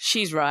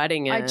she's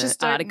writing an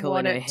article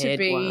in her head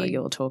while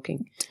you're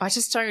talking. I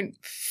just don't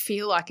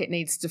feel like it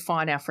needs to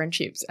define our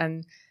friendships.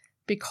 And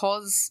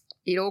because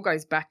it all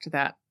goes back to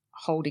that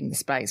holding the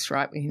space,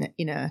 right,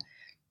 in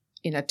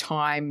a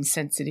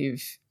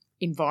time-sensitive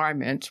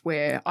environment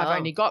where I've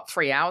only got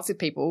 3 hours with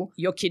people.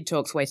 Your kid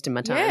talk's wasting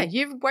my time. Yeah,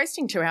 you're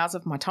wasting 2 hours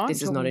of my time.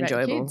 This is not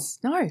enjoyable.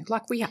 No,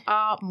 like we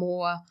are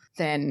more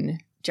than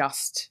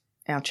just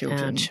our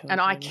children.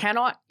 And I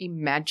cannot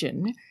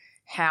imagine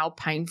how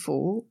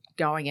painful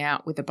going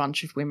out with a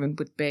bunch of women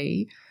would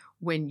be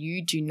when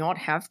you do not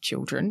have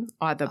children,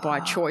 either by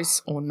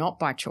choice or not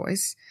by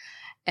choice,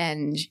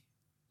 and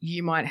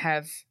you might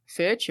have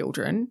fur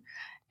children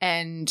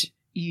and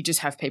you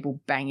just have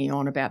people banging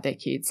on about their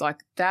kids.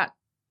 Like that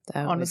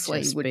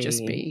honestly would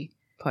just be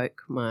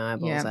poke my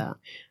eyeballs out.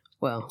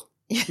 Well,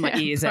 my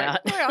ears poke out.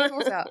 My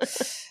eyeballs out.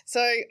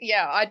 So,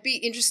 yeah, I'd be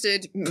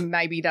interested.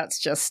 Maybe that's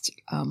just,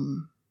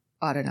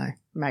 I don't know.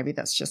 Maybe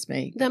that's just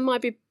me. That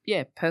might be,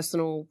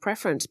 personal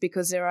preference,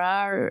 because there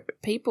are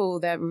people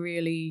that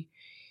really,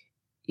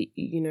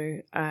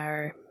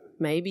 are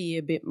maybe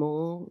a bit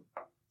more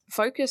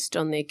focused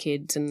on their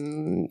kids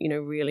and,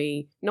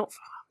 really not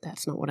 –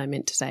 that's not what I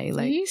meant to say.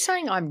 Like, are you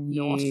saying I'm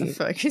not a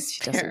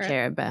focused parent? She doesn't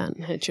care about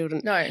her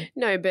children.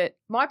 No, but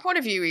my point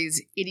of view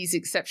is it is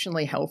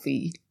exceptionally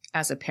healthy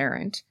as a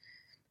parent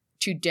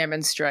to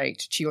demonstrate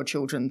to your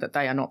children that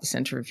they are not the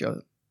centre of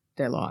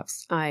their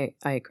lives. I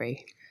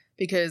agree.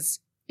 Because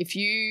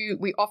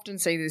we often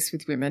see this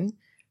with women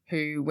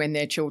who, when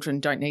their children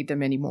don't need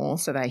them anymore,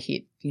 so they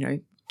hit,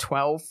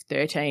 12,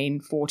 13,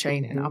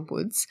 14 and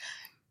upwards,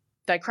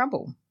 they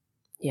crumble.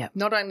 Yeah.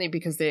 Not only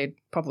because they're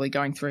probably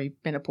going through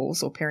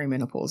menopause or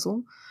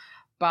perimenopausal,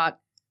 but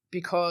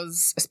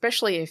because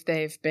especially if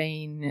they've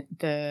been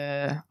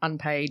the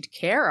unpaid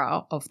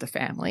carer of the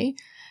family,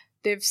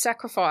 they've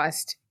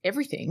sacrificed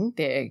everything,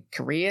 their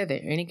career,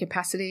 their earning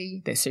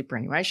capacity, their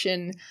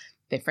superannuation,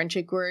 their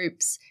friendship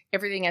groups,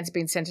 everything has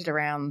been centred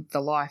around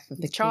the life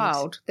of the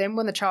child. Then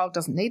when the child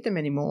doesn't need them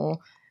anymore,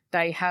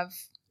 they have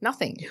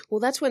nothing. Well,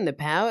 that's when the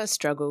power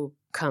struggle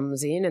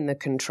comes in and the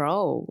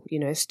control,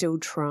 still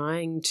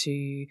trying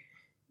to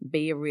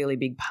be a really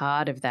big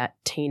part of that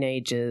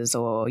teenager's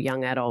or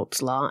young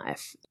adult's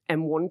life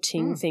and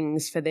wanting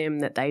things for them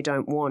that they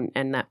don't want,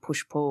 and that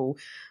push-pull.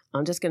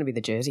 I'm just going to be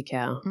the Jersey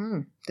cow.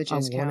 The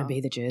Jersey cow. I want to be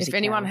the Jersey cow. If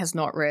anyone has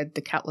not read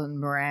the Caitlin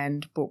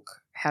Moran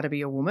book, How to Be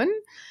a Woman,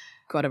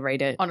 got to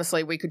read it.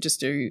 Honestly, we could just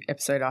do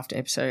episode after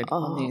episode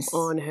on this.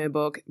 On her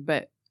book,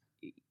 but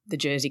the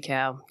Jersey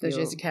cow. The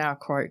Jersey cow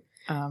quote.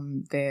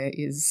 There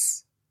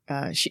is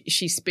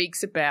she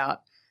speaks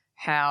about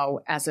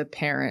how, as a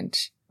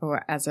parent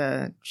or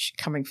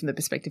coming from the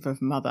perspective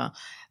of a mother,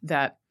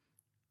 that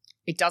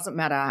it doesn't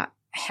matter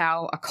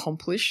how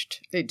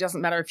accomplished, it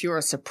doesn't matter if you're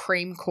a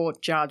Supreme Court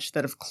judge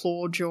that have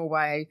clawed your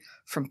way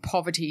from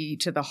poverty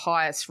to the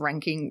highest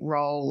ranking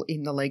role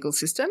in the legal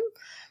system,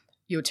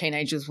 your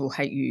teenagers will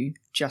hate you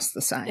just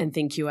the same. And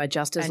think you are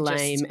just as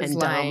lame and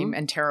dumb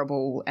and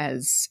terrible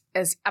as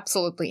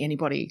absolutely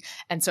anybody.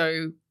 And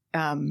so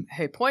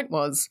her point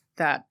was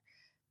that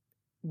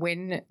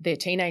when they're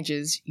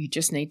teenagers, you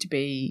just need to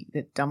be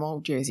the dumb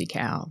old Jersey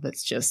cow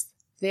that's just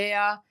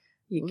there.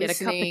 You get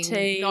a cup of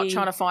tea. Not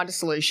trying to find a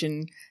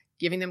solution,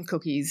 giving them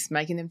cookies,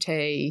 making them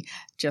tea,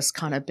 just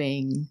kind of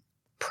being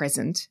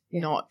present,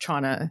 not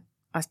trying to,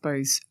 I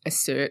suppose,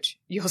 assert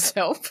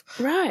yourself.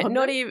 Right.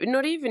 Not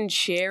even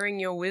sharing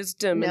your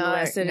wisdom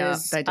unless it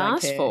is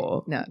asked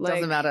for. No, it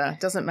doesn't matter.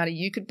 It doesn't matter.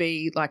 You could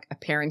be like a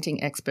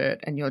parenting expert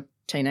and your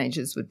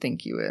teenagers would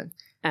think you were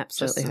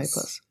absolutely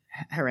hopeless.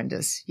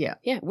 Horrendous. Yeah.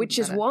 Yeah, which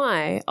is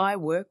why I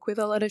work with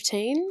a lot of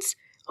teens.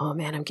 Oh,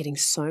 man, I'm getting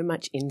so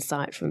much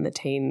insight from the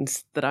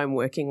teens that I'm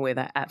working with.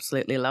 I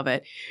absolutely love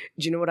it.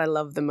 Do you know what I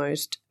love the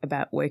most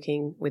about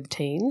working with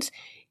teens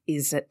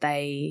is that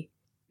they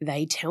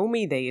tell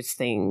me these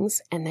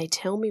things and they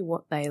tell me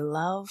what they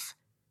love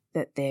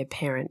that their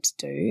parents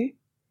do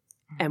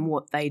and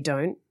what they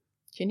don't.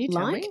 Can you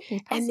tell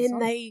me? And then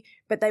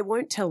they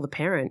won't tell the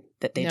parent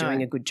that they're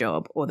doing a good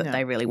job or that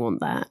they really want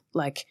that.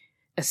 Like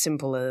as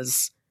simple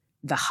as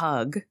the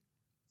hug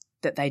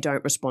that they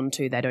don't respond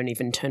to, they don't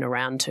even turn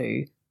around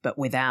to, but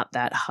without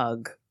that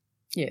hug.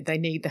 Yeah, they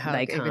need the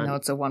hug even though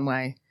it's a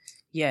one-way.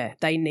 Yeah,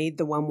 they need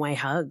the one-way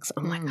hugs.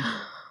 I'm like,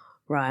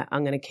 right,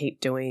 I'm going to keep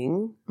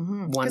doing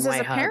one-way hugs. Because as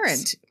a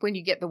parent, when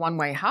you get the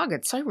one-way hug,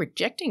 it's so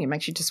rejecting. It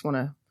makes you just want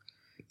to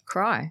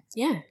cry.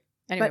 Yeah.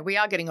 Anyway, we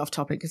are getting off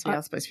topic because we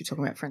are supposed to be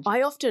talking about friendship.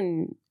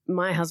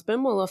 My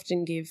husband will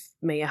often give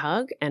me a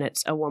hug and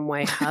it's a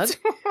one-way hug.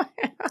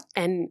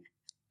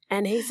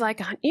 And he's like,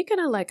 aren't you going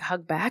to like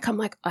hug back? I'm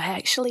like, I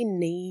actually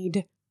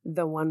need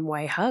the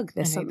one-way hug.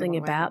 There's something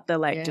about the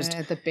just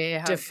the bear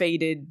hug.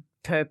 Defeated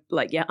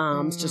like your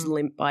arms just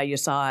limp by your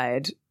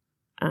side.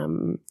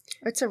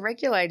 It's a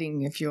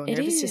regulating of your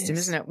nervous system,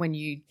 is. isn't it? When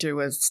you do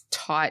a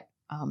tight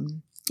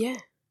Yeah.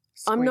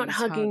 I'm not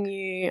squeeze, hugging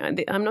hug.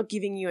 you. I'm not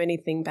giving you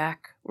anything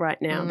back right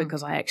now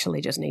because I actually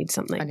just need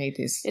something. I need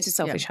this. It's a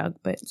selfish hug,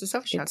 but It's a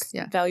selfish hug, it's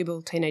yeah.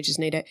 valuable. Teenagers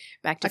need it.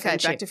 Back to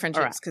friendship. Back to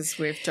friendships because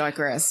we've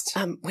digressed.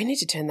 We need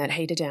to turn that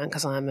heater down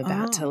because I'm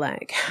about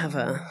to have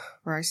a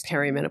Roast.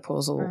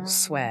 perimenopausal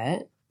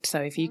sweat.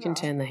 So if you can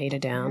turn the heater How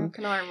down,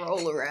 can I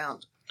roll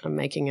around? I'm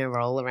making a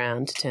roll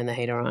around to turn the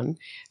heater on.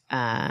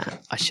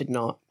 I should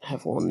not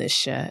have worn this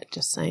shirt,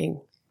 just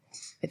saying.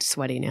 It's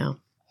sweaty now.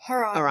 All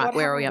right, what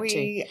where are we up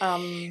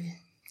to?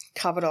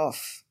 Covered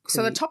off.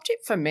 So the top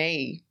tip for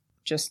me,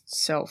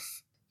 just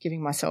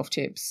giving myself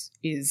tips,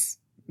 is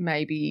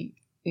maybe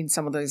in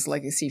some of those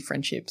legacy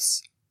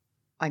friendships,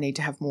 I need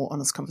to have more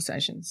honest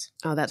conversations.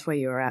 Oh, that's where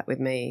you were at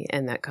with me,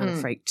 and that kind of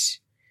freaked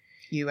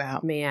You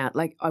out. me out.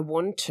 Like, I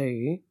want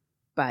to,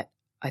 but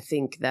I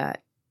think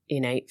that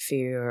innate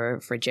fear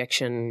of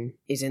rejection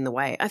is in the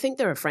way. I think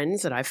there are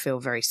friends that I feel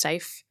very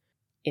safe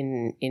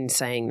in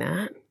saying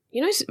that.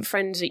 You know,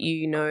 friends that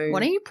you know. Why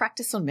don't you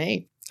practice on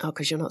me? Oh,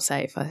 because you're not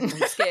safe. I'm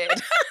scared.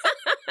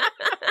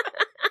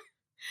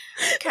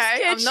 Okay,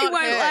 Scared she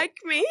won't like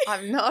me.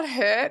 I'm not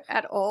hurt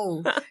at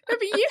all. No,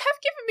 but you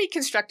have given me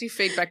constructive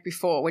feedback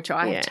before, which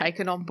I have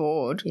taken on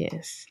board.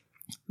 Yes.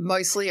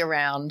 Mostly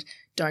around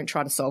don't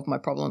try to solve my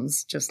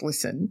problems, just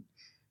listen.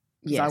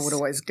 Because I would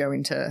always go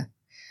into,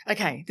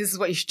 okay, this is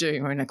what you should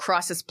do. We're in a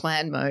crisis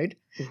plan mode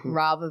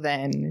rather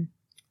than,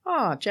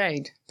 oh,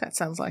 Jade, that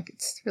sounds like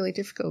it's really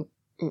difficult.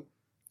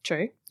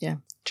 True. Yeah.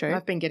 True.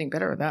 I've been getting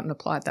better at that and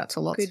applied that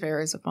to lots of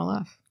areas of my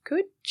life.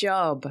 Good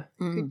job.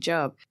 Good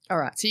job. All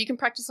right. So you can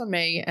practice on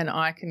me and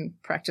I can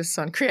practice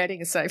on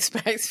creating a safe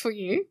space for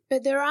you.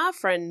 But there are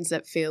friends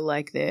that feel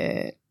like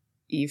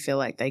you feel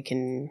like they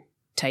can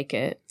take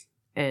it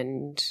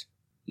and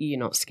you're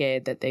not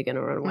scared that they're going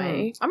to run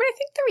away. I mean, I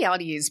think the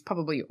reality is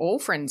probably all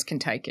friends can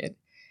take it.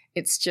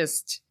 It's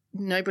just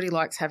nobody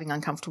likes having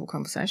uncomfortable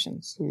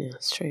conversations. Yeah,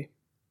 that's true.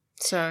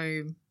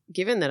 So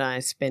given that I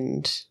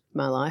spend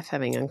my life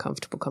having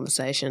uncomfortable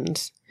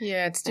conversations.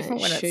 Yeah, it's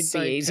different when it's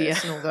so easier.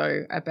 personal,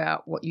 though,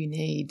 about what you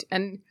need.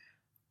 And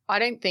I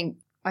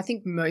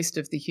think most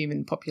of the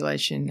human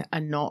population are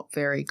not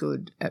very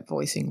good at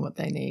voicing what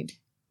they need.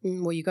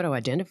 Well, you've got to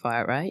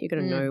identify it, right? You've got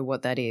to know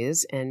what that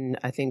is. And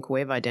I think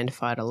we've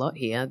identified a lot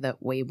here that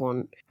we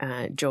want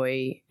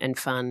joy and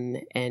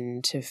fun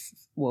and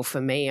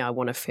for me, I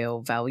want to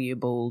feel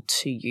valuable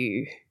to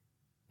you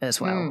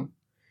as well.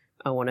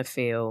 I want to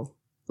feel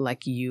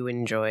like you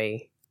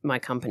enjoy my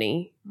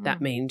company.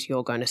 That means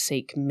you're going to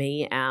seek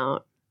me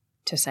out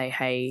to say,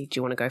 hey, do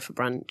you want to go for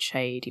brunch?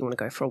 Hey, do you want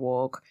to go for a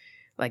walk?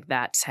 Like,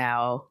 that's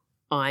how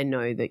I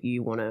know that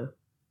you want to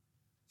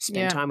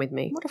spend time with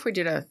me. What if we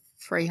did a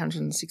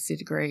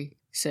 360-degree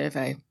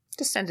survey?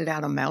 Just send it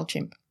out on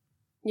MailChimp.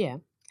 Yeah.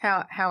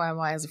 How am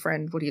I as a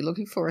friend? What are you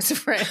looking for as a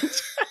friend?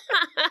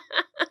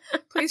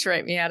 Please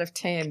rate me out of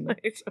 10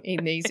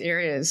 in these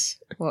areas.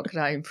 What could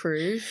I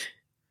improve?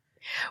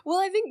 Well,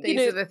 I think these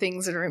are the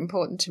things that are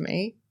important to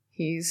me.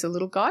 Here's a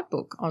little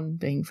guidebook on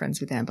being friends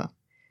with Amber.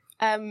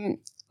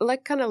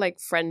 Like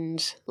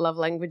friend love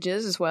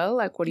languages as well.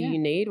 Like, what do you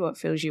need? What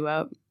fills you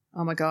up?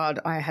 Oh my God,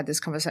 I had this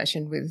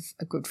conversation with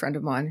a good friend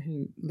of mine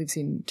who lives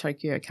in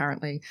Tokyo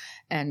currently,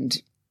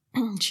 and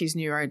she's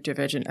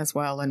neurodivergent as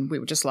well. And we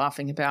were just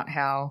laughing about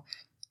how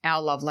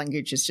our love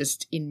language is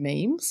just in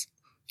memes.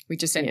 We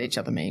just send each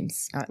other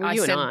memes. Well,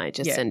 you and I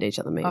just send each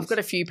other memes. I've got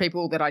a few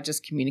people that I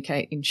just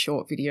communicate in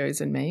short videos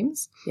and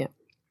memes. Yeah.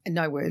 And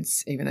no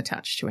words even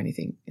attached to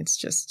anything. It's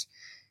just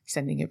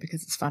sending it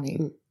because it's funny.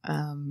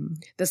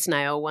 The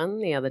snail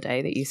one the other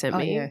day that you sent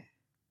me. Yeah.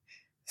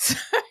 So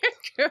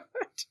good.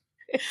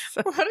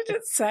 What did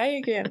it say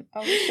again?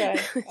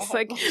 It's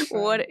like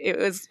what it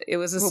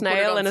was a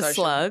snail and a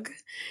slug,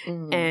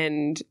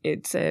 and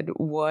it said,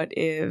 "What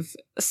if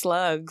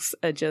slugs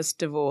are just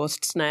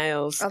divorced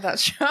snails?" Oh,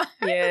 that's right.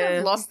 Yeah,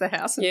 I've lost the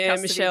house.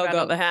 Michelle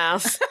got the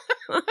house.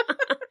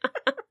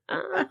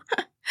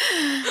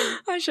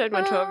 I showed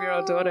my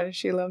 12-year-old daughter;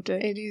 she loved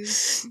it.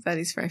 That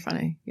is very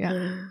funny.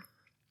 Yeah.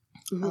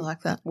 I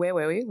like that. Where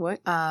were we? What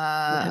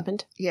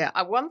happened? Yeah,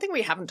 one thing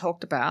we haven't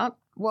talked about,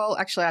 well,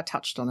 actually I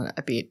touched on it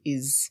a bit,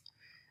 is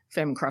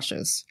femme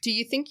crushes. Do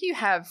you think you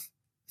have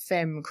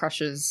femme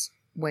crushes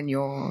when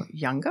you're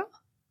younger?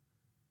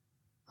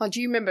 Like,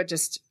 do you remember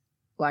just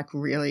like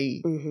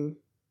really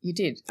you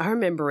did? I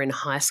remember in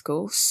high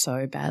school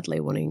so badly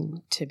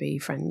wanting to be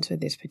friends with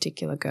this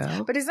particular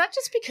girl. But is that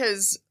just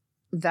because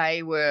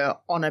they were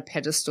on a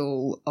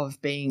pedestal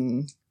of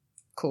being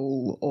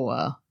cool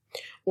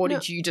or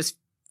did you just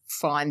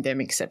find them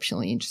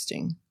exceptionally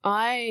interesting?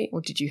 Or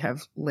did you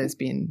have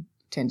lesbian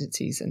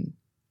tendencies and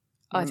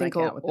I think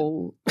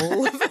all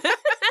of it.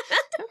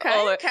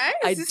 Okay.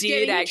 I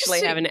did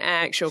actually have an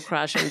actual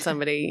crush on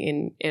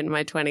somebody in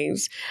my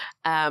 20s.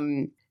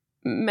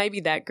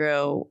 Maybe that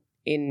girl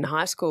in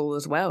high school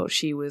as well.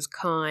 She was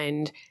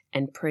kind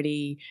and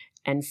pretty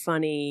and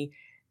funny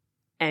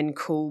and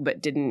cool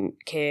but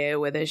didn't care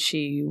whether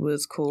she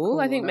was cool.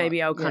 I think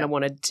maybe I kind of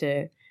wanted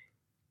to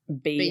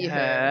be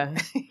her.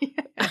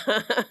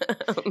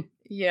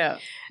 Yeah.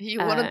 You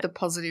wanted the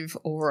positive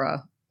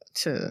aura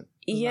to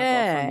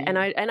and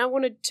I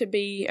wanted to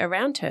be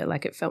around her.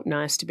 Like, it felt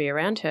nice to be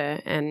around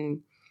her,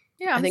 and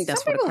I think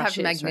that's what a crush is.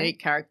 Some people have magnetic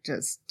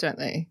characters, don't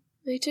they?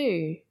 They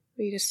do.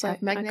 You just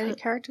have magnetic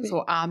characters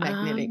or are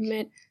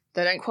magnetic.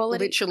 They don't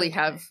literally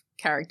have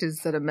characters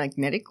that are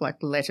magnetic,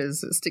 like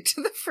letters that stick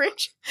to the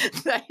fridge.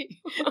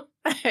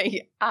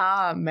 They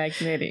are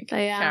magnetic.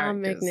 They are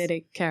characters.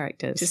 magnetic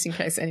characters. Just in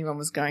case anyone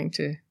was going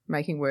to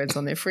making words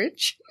on their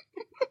fridge.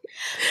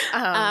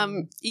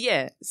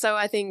 Yeah. So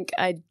I think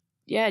I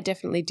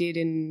definitely did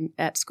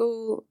at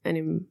school and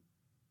in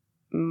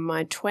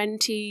my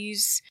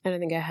 20s. I don't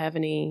think I have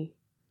any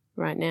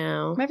right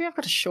now. Maybe I've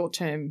got a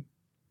short-term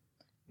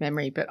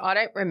memory, but I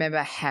don't remember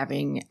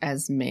having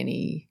as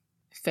many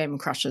femme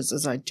crushes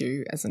as I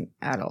do as an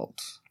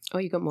adult. Oh,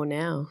 you got more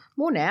now?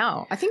 More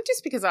now. I think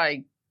just because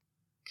I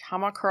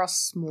come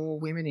across more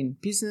women in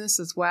business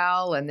as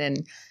well, and then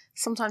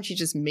sometimes you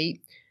just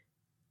meet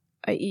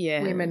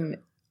women.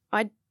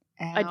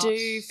 I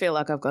do feel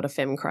like I've got a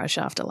femme crush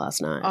after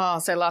last night. Oh,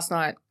 so last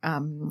night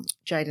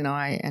Jade and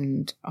I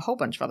and a whole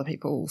bunch of other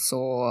people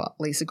saw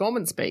Lisa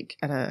Gorman speak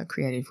at a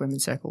Creative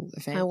Women's Circle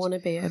event. I want to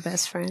be her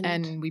best friend.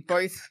 And we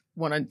both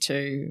wanted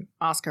to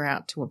ask her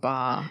out to a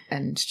bar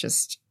and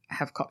just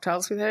have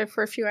cocktails with her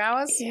for a few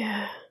hours.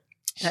 Yeah.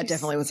 That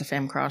definitely was a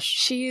femme crush.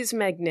 She is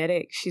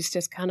magnetic. She's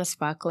just kind of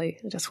sparkly.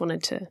 I just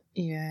wanted to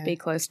be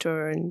close to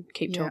her and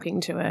keep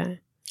talking to her.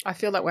 I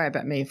feel that way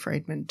about Mia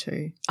Friedman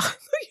too.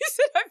 You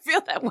said I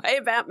feel that way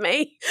about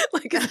me.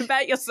 Like, it's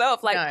about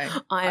yourself. Like,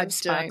 no, I am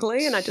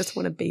sparkly and I just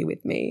want to be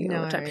with me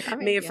all the time. I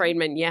mean, Mia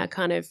Friedman,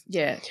 kind of.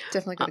 Yeah,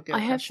 definitely got a girl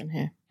crush on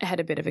her. I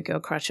had a bit of a girl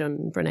crush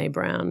on Brene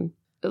Brown.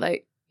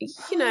 Like,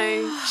 you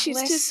know, she's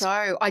just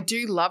so. I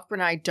do love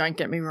Brene, don't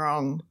get me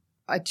wrong.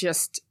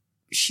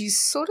 She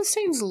sort of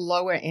seems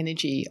lower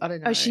energy. I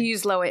don't know. Oh, she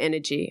is lower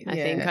energy. I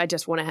think I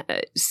just want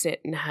to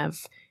sit and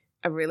have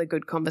a really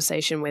good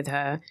conversation with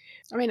her.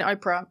 I mean,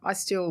 Oprah,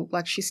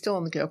 she's still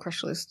on the girl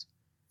crush list.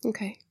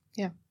 Okay.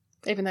 Yeah.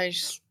 Even though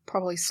she's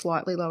probably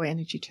slightly lower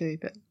energy too,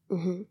 but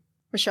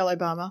Michelle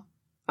Obama.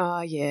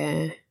 Oh,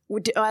 yeah.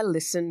 I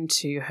listened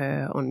to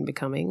her on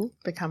Becoming.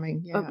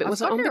 Becoming, yeah. Oh,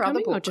 was it on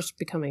Becoming or just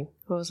Becoming?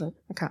 What was it?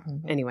 I can't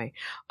remember. Anyway,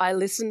 I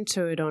listened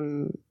to it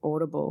on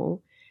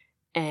Audible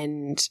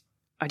and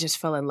I just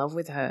fell in love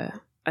with her.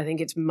 I think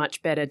it's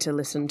much better to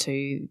listen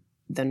to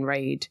than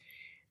read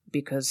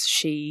because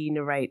she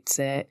narrates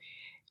it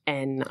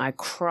and I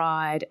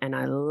cried and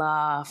I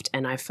laughed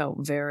and I felt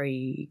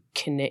very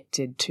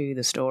connected to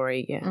the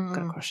story. Yeah,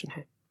 got a crush on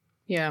her.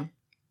 Yeah.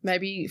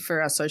 Maybe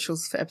for our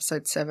socials for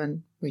episode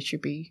 7, we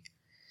should be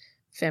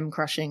femme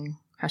crushing,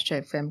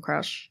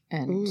 #FemCrush,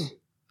 and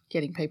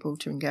getting people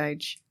to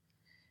engage.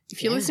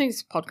 If you're listening to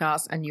this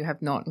podcast and you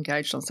have not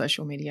engaged on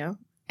social media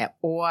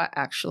or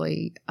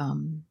actually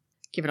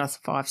given us a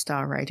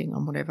 5-star rating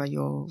on whatever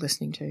you're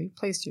listening to,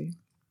 please do.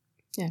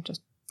 Yeah,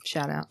 just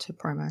shout out to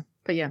promo.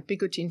 But yeah, be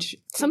good to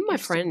some of my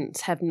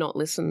friends have not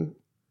listened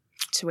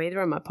to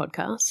either of my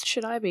podcasts.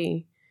 Should I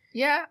be?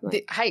 Yeah.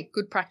 Hey,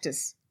 good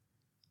practice.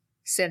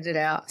 Send it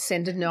out.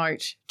 Send a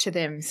note to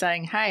them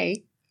saying,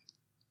 hey,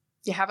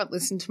 you haven't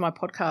listened to my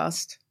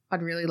podcast.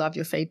 I'd really love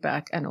your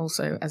feedback. And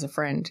also, as a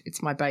friend,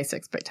 it's my base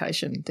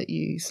expectation that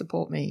you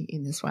support me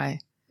in this way.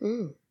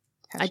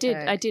 I did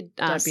ask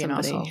don't be somebody. an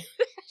asshole.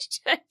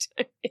 Don't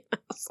be an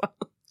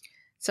asshole.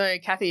 So,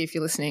 Kathy, if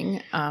you're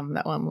listening,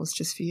 that one was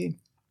just for you.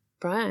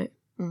 Right.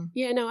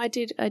 Yeah, no, I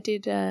did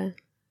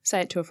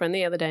say it to a friend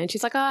the other day and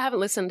she's like, oh, I haven't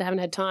listened. I haven't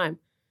had time.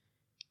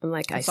 I'm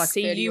like, I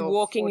see you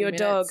walking your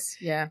dog.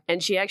 Yeah.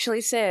 And she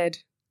actually said,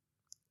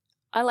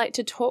 I like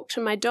to talk to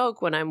my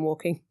dog when I'm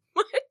walking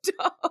my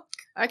dog.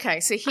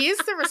 Okay, so here's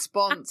the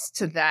response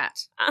to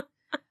that.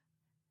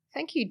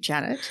 Thank you,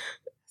 Janet.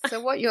 So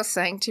what you're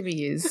saying to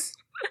me is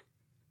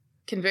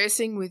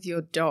conversing with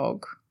your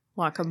dog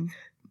like a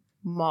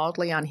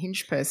mildly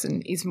unhinged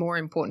person is more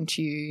important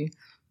to you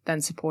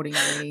than supporting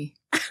me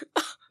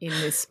in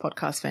this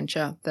podcast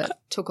venture that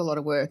took a lot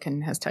of work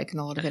and has taken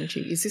a lot of energy.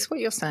 Is this what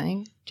you're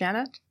saying,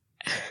 Janet?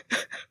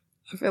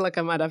 I feel like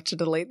I might have to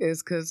delete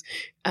this because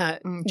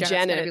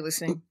Janet, be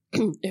listening.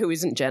 Who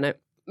isn't Janet,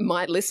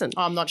 might listen.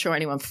 I'm not sure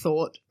anyone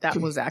thought that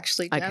was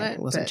actually Janet. Okay, it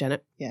wasn't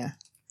Janet. Yeah.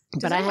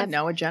 Does anyone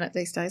know a Janet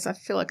these days? I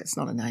feel like it's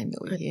not a name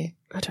that we hear.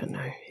 I don't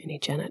know any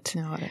Janet.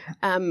 No, I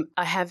don't know.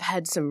 I have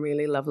had some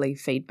really lovely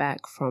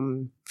feedback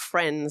from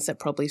friends that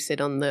probably sit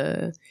on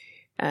the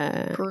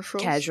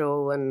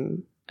casual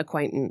and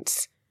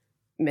acquaintance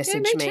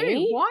message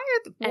me. Too.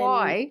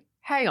 Why?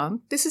 Hang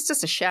on. This is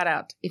just a shout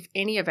out. If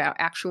any of our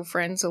actual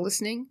friends are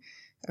listening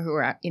who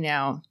are in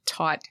our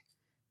tight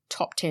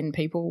top 10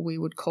 people we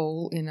would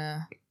call in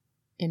an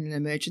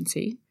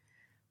emergency,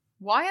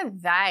 why are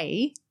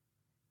they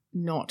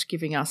not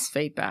giving us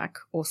feedback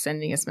or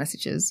sending us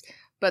messages,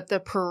 but the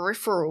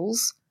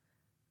peripherals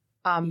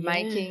are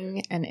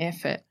making an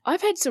effort?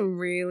 I've had some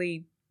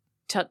really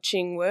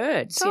touching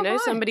words. So have I.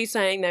 Somebody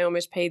saying they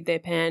almost peed their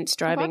pants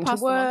driving to Have I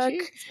passed them on to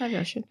work. you? Maybe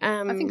I should.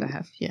 I think I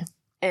have, yeah.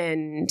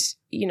 And,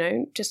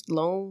 just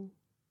long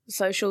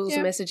socials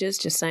Yeah. messages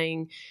just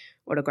saying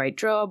what a great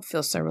job,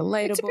 feels so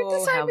relatable, It's a bit the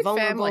same how with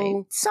vulnerable.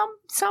 family.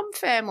 Some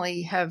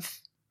family have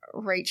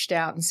reached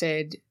out and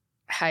said,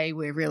 hey,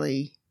 we're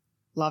really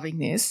loving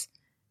this.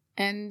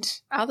 And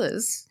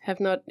others Have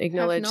not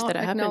acknowledged have not that it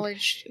happened.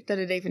 acknowledged that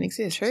it even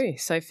exists. True.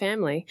 So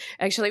family.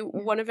 Actually,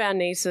 one of our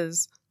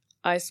nieces,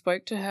 I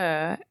spoke to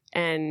her,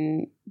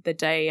 and the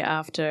day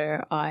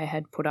after I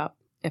had put up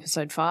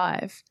episode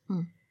 5,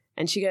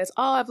 and she goes,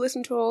 "Oh, I've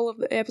listened to all of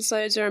the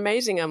episodes; they're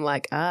amazing." I'm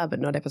like, but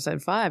not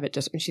episode 5.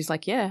 And she's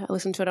like, "Yeah, I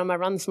listened to it on my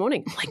run this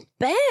morning." I'm like,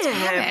 "Bam!"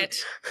 Damn it.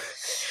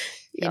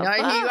 You know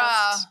who you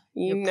are.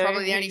 You're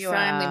probably the only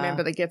family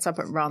member that gets up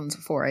at runs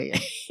at 4 a.m.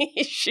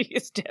 She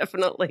is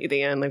definitely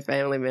the only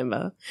family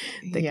member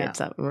that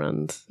gets up and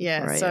runs.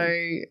 Yeah. 4 a.m.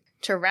 So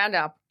to round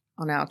up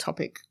on our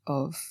topic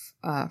of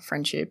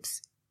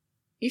friendships,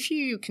 if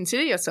you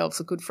consider yourselves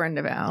a good friend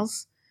of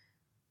ours,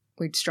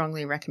 we'd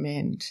strongly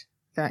recommend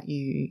that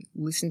you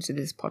listen to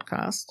this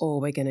podcast.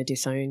 Or we're going to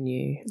disown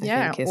you.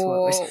 I think is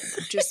or what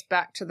we're just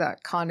back to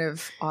that kind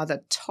of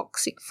either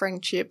toxic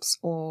friendships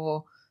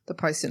or the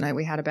post-it note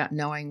we had about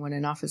knowing when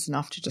enough is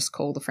enough to just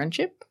call the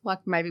friendship. Like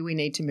maybe we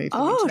need to move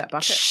them into that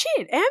bucket.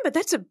 Shit, Amber,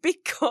 that's a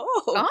big call.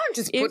 I'm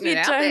just putting it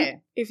out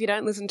there. If you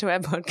don't listen to our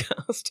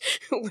podcast,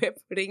 we're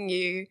putting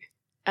you,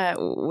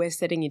 we're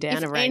setting you down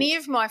If a rank. any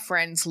of my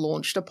friends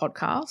launched a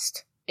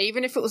podcast,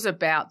 even if it was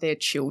about their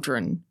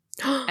children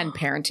and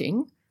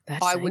parenting,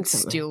 That's I saying would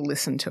something. still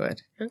listen to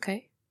it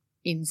Okay.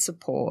 in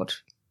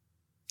support.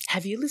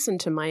 Have you listened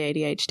to my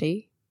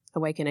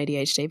Awaken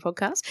ADHD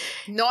podcast?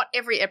 Not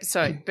every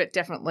episode, but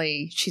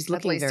definitely She's at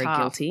looking least very half.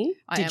 guilty.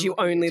 I Did am you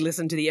looking only guilty.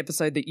 listen to the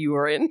episode that you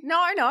were in? No,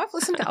 I've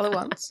listened to other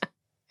ones.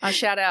 I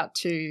shout out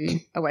to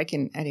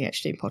Awaken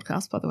ADHD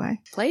podcast, by the way.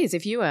 Please,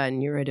 if you are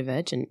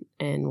neurodivergent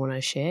and want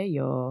to share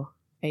your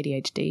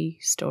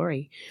ADHD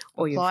story,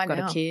 or Apply you've got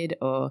now. a kid,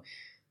 or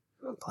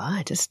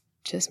apply,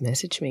 just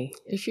message me.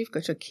 If you've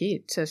got a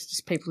kid, so it's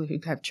just people who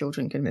have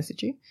children can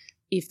message you.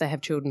 If they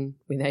have children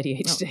with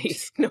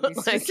ADHD, No, not be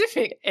like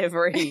specific.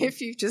 every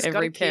If you've just got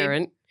every a kid,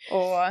 parent,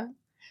 or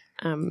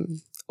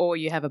or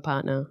you have a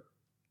partner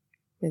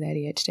with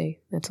ADHD.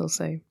 That's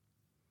also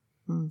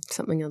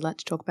something I'd like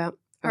to talk about.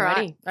 all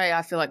right. Alrighty. Oh, yeah,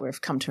 I feel like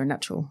we've come to a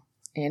natural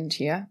end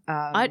here.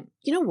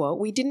 You know what?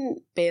 We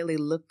didn't barely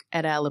look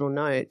at our little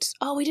notes.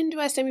 Oh, we didn't do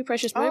our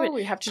semi-precious moment.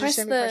 we have to Press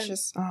do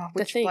semi-precious.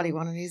 Which thing. bloody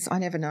one it is? I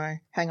never know.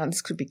 Hang on,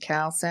 this could be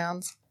cow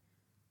sounds.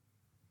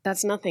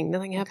 That's nothing.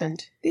 Nothing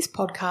happened. This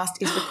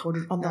podcast is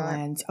recorded on the No.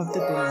 lands of the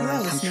You're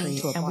Boonwurrung listening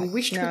country, to a and we bike.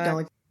 wish to No.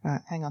 acknowledge. All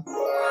right, hang on.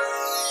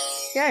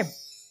 Okay,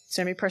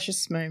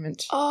 semi-precious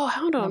moment. Oh,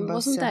 hold on. Number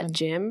Wasn't 7. that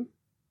gem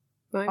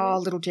moment? Oh,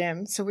 little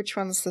gem. So which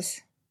one's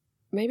this?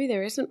 Maybe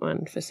there isn't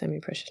one for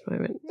semi-precious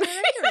moment. No,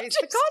 there is.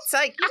 For God's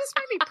sake, you just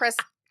made me press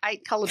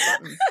 8 coloured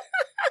buttons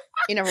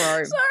in a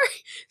row.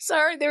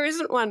 Sorry, there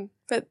isn't one,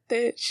 but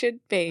there should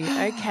be.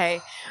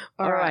 Okay.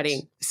 All right.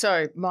 Alrighty.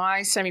 So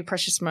my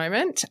semi-precious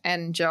moment,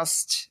 and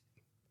just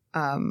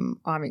I'm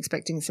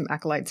expecting some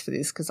accolades for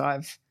this because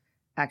I've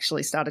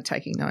actually started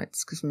taking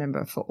notes because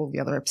remember for all the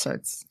other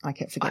episodes I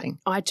kept forgetting.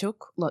 I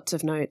took lots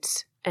of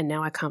notes and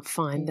now I can't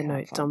find the You can't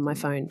notes find on my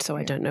them. phone, so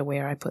I Yeah. don't know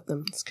where I put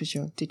them. It's because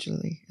you're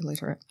digitally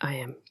illiterate. I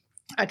am.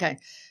 Okay,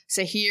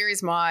 so here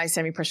is my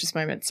semi-precious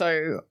moment.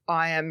 So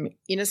I am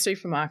in a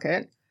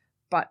supermarket,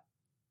 but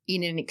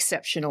in an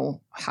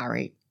exceptional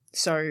hurry.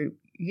 So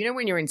you know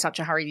when you're in such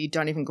a hurry you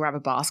don't even grab a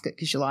basket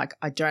because you're like,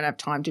 I don't have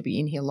time to be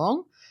in here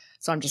long,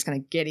 so I'm just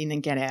going to get in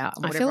and get out.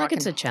 I feel like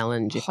it's a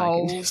challenge if I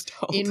hold can just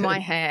hold in it. my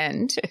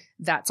hand,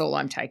 that's all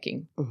I'm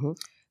taking. Mhm.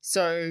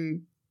 So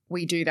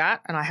we do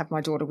that, and I have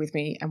my daughter with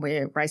me, and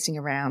we're racing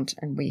around,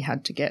 and we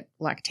had to get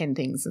like 10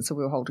 things, and so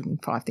we were holding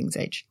 5 things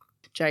each.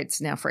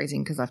 Jade's now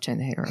freezing because I've turned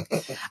the heater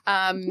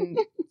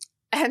off.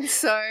 And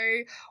so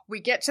we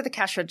get to the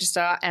cash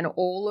register, and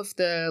all of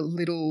the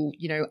little,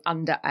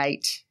 under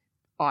 8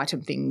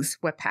 item things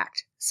were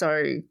packed.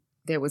 So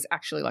there was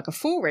actually like a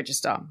full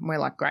register. And we're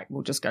like, great,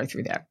 we'll just go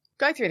through there.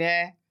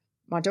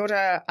 My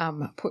daughter,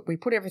 we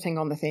put everything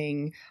on the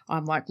thing.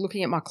 I'm like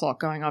looking at my clock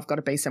going, I've got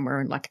to be somewhere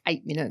in like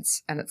 8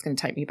 minutes, and it's going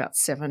to take me about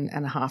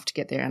 7.5 to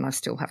get there, and I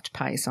still have to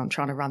pay. So I'm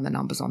trying to run the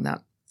numbers on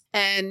that.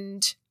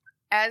 And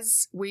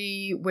as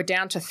we were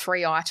down to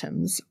 3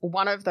 items,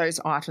 one of those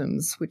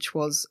items, which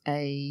was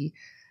a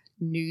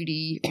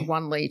nudie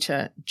 1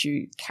 litre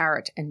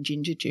carrot and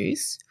ginger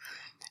juice,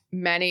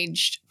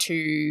 managed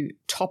to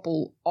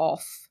topple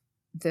off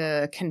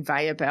the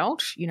conveyor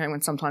belt. You know,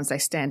 when sometimes they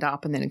stand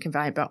up and then a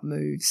conveyor belt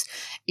moves,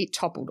 it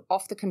toppled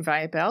off the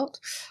conveyor belt.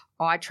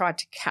 I tried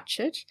to catch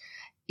it.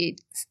 It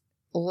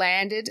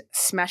landed,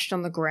 smashed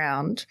on the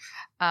ground,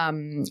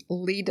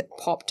 lid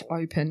popped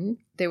open.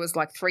 There was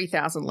like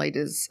 3,000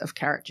 litres of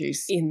carrot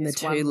juice in the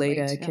 2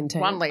 litre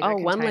container. 1 litre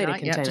container. 1 litre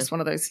container. Yeah, just one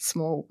of those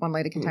small 1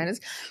 litre containers.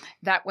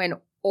 That went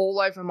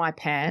all over my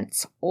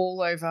pants, all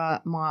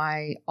over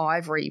my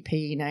Ivory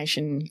PE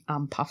Nation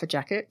puffer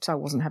jacket. So I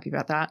wasn't happy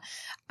about that.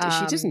 Is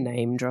she just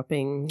name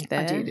dropping there?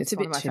 I did. It's a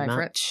one bit of too my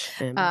much.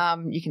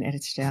 favourite. You can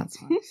edit it out. It's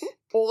fine.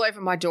 All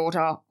over my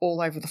daughter, all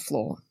over the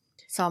floor.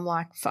 So I'm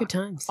like, fuck. Good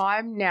times.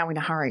 I'm now in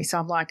a hurry. So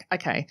I'm like,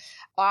 okay,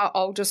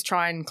 I'll just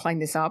try and clean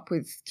this up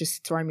with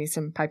just throw me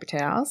some paper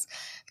towels.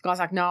 The guy's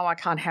like, no, I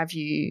can't have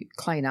you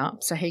clean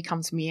up. So he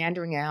comes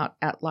meandering out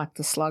at like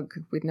the slug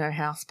with no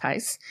house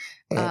pace.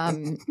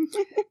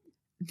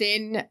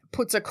 Then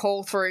puts a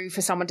call through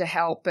for someone to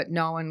help, but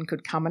no one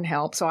could come and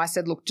help. So I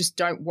said, look, just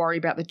don't worry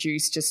about the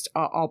juice. Just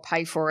I'll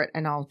pay for it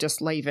and I'll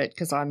just leave it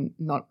because I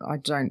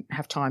don't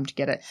have time to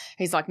get it.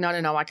 He's like, no,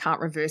 I can't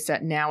reverse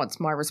that. Now it's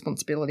my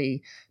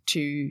responsibility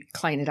to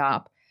clean it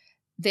up.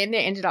 Then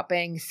there ended up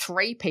being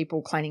 3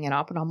 people cleaning it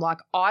up. And I'm like,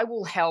 I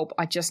will help.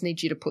 I just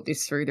need you to put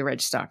this through the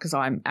register because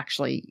I'm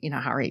actually in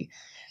a hurry.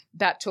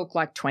 That took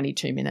like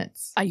 22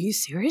 minutes. Are you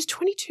serious?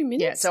 22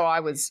 minutes? Yeah, so I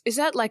was... Is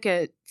that like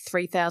a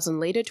 3,000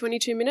 litre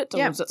 22 minutes? Or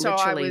yeah, was it so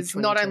literally I was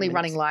not only minutes?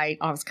 running late,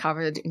 I was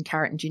covered in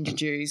carrot and ginger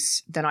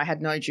juice. Then I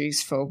had no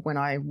juice for when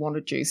I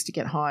wanted juice to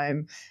get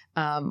home.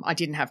 I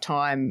didn't have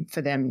time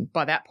for them.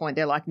 By that point,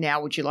 they're like,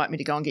 now would you like me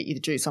to go and get you the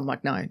juice? I'm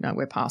like, no,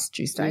 we're past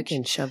juice stage. You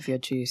can shove your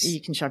juice.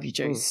 You can shove your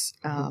juice.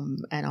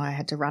 And I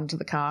had to run to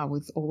the car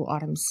with all the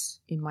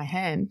items in my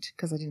hand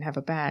because I didn't have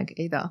a bag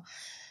either.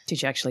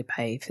 Did you actually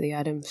pay for the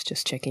items?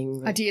 Just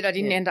checking. I did. I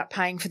didn't end up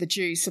paying for the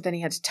juice. So then he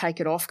had to take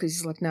it off because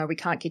he's like, no, we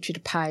can't get you to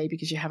pay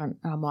because you haven't.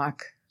 And I'm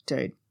like,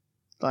 dude,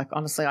 like,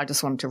 honestly, I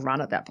just wanted to run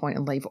at that point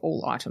and leave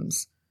all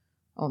items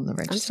on the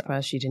register. I'm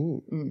surprised you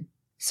didn't.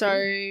 So,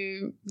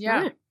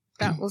 yeah,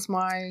 that was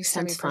my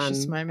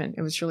semi-precious moment.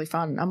 It was really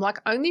fun. I'm like,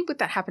 only would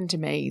that happen to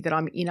me that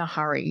I'm in a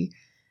hurry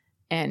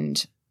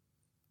and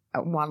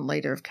 1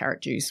 litre of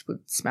carrot juice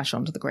would smash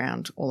onto the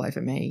ground all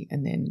over me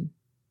and then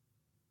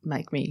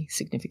make me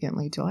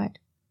significantly delayed.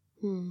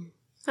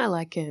 I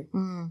like it.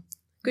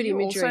 Good you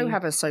imagery. Also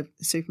have a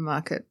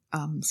supermarket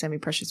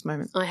semi-precious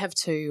moment. I have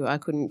 2. I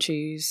couldn't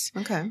choose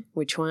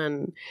which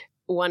one.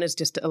 One is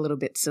just a little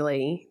bit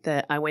silly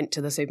that I went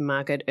to the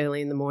supermarket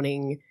early in the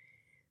morning,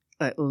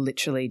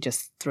 literally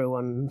just threw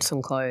on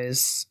some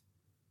clothes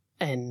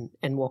and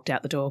walked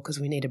out the door because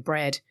we needed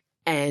bread.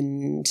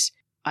 And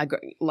I got,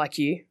 like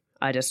you,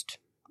 I just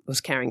was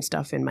carrying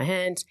stuff in my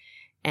hands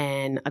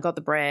and I got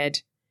the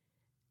bread.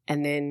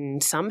 And then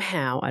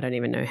somehow, I don't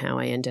even know how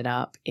I ended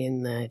up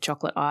in the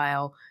chocolate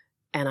aisle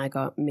and I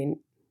got mint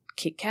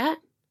Kit Kat.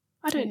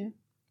 I don't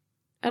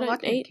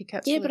like eat Kit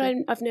Kats. Yeah,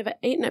 really but I've never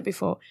eaten it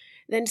before.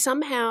 Then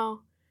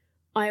somehow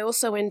I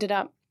also ended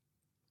up,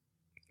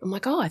 I'm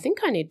like, I think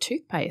I need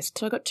toothpaste.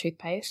 So I got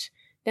toothpaste.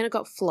 Then I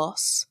got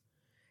floss.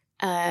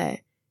 Then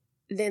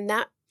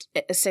that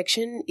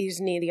section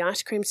is near the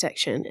ice cream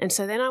section. And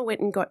so then I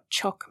went and got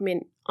choc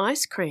mint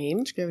ice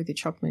cream. To go with your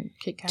choc mint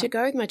Kit Kat. To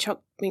go with my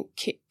choc mint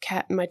Kit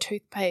Kat and my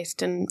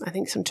toothpaste and I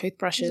think some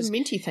toothbrushes. There's a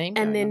minty theme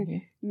and going on then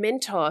here.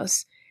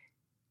 Mentos.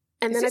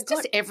 And Is then this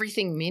just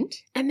everything mint?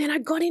 And then I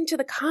got into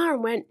the car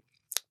and went,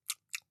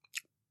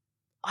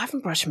 I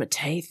haven't brushed my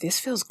teeth. This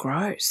feels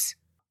gross.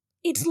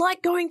 It's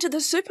like going to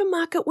the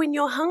supermarket when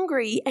you're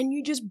hungry and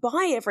you just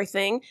buy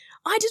everything.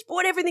 I just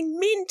bought everything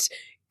mint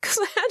because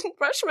I hadn't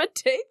brushed my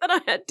teeth and I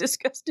had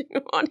disgusting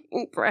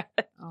morning breath.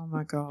 Oh,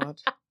 my God.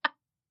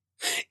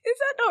 Is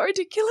that not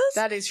ridiculous?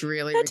 That is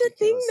really That's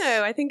ridiculous. a thing,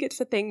 though. I think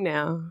it's a thing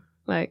now.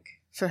 Like,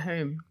 for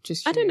whom?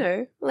 Just I don't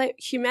know. Like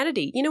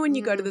humanity. You know when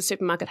you go to the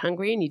supermarket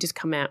hungry and you just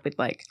come out with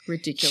like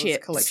ridiculous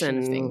chips collection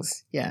of and-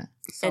 things. Yeah.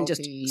 and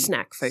just Salty,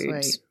 snack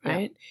foods, sweet. Yeah.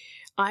 right?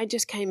 I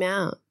just came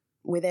out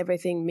with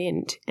everything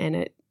mint and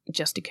it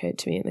just occurred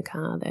to me in the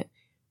car that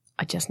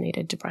I just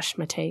needed to brush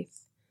my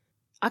teeth.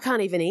 I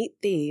can't even eat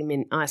the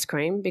mint ice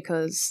cream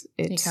because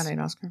it's... You can't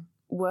eat ice cream.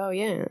 Well,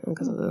 yeah,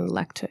 because of the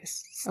lactose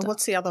stuff. And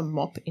what's the other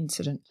mop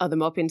incident? Oh, the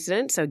mop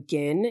incident. So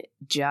again,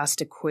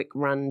 just a quick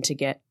run to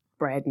get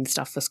bread and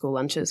stuff for school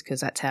lunches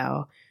because that's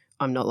how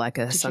I'm not like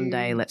a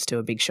Sunday, let's do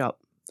a big shop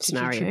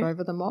scenario. Did you trip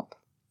over the mop?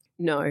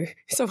 No.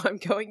 So I'm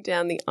going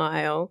down the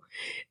aisle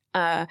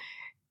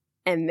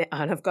and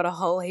I've got a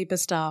whole heap of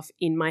stuff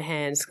in my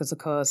hands because, of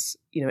course,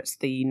 you know, it's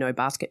the no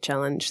basket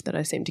challenge that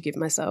I seem to give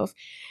myself.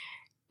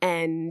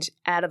 And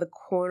out of the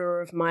corner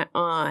of my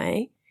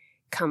eye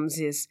comes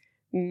this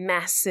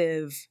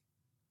massive,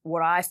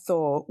 what I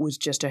thought was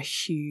just a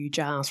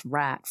huge-ass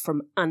rat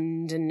from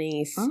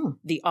underneath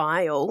the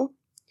aisle.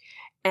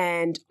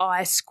 And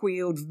I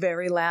squealed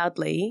very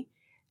loudly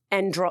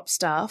and dropped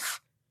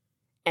stuff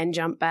and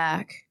jumped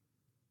back.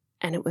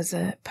 And it was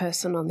a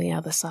person on the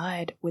other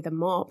side with a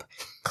mop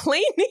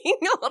cleaning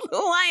all the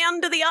way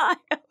under the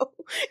aisle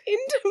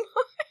into my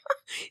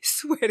eye.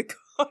 Swear to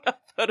God, I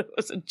thought it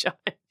was a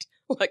giant,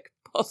 like,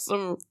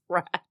 possum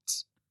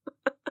rat.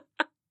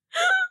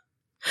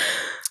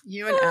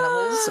 You and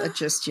animals are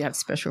just, you have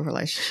special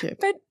relationship.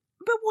 But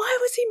But why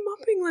was he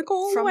mopping like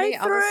all From the way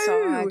the through?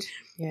 other side.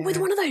 Yeah. With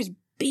one of those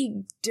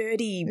big,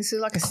 dirty... This is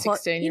like a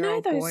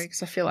 16-year-old those- boy,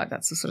 because I feel like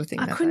that's the sort of thing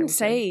I that couldn't they would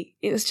say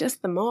it was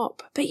just the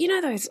mop. But you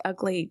know those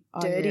ugly, Oh,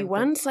 dirty yeah,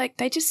 ones? Like,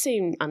 they just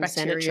seem do.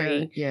 unsanitary.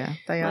 Bacteria, yeah,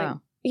 they Like,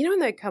 are. you know when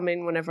they'd come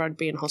in whenever I'd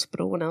be in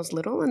hospital when I was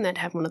little and they'd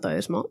have one of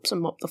those mops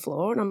and mop the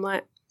floor? And I'm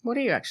like, What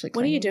are you actually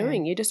what are you cleaning there?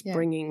 doing? You're just Yeah.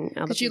 bringing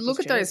other Because you look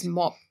at people's those germs.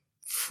 mop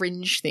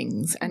fringe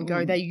things and go,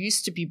 Mm. they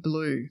used to be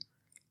blue,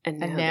 And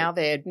now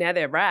they're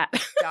they're rat.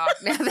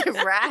 dark. Now they're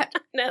rat.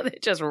 Now they're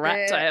just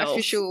rat They're tails.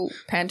 official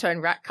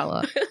Pantone rat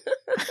colour.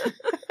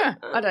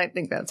 I don't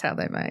think that's how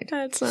they're made.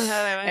 That's not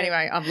how they make.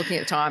 Anyway, I'm looking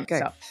at the time. Go.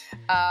 So,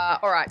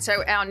 all right.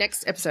 So our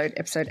next episode,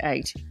 episode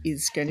 8,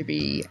 is going to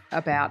be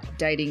about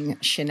dating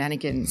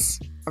shenanigans.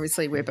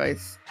 Obviously, we're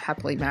both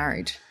happily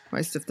married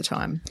most of the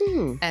time.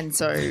 And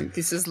so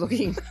this is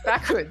looking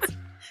backwards,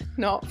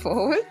 not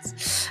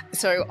forwards.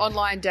 So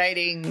online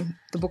dating,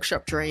 the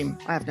bookshop dream.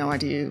 I have no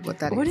idea what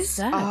that is. What is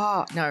that?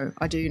 Oh, no,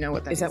 I do know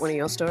what that is. Is that one of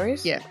your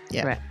stories? Yeah,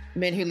 yeah. Right.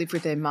 Men who live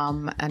with their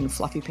mum and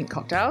fluffy pink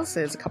cocktails.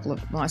 There's a couple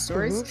of my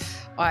stories.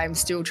 I'm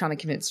still trying to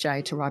convince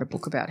Jay to write a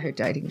book about her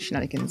dating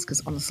shenanigans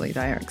because honestly,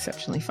 they are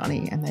exceptionally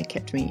funny and they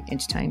kept me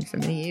entertained for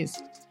many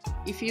years.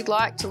 If you'd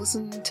like to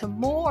listen to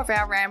more of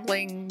our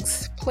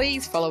ramblings,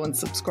 please follow and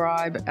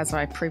subscribe, as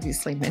I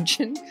previously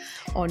mentioned,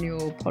 on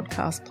your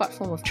podcast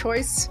platform of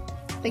choice.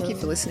 Thank you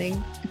for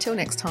listening. Until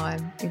next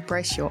time,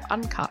 embrace your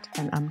uncut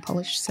and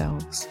unpolished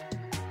selves.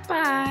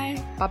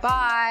 Bye.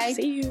 Bye-bye.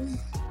 See you.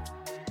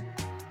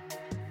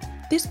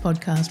 This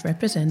podcast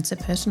represents the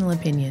personal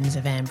opinions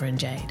of Amber and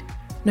Jade.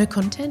 No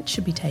content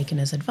should be taken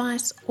as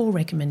advice or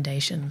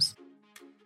recommendations.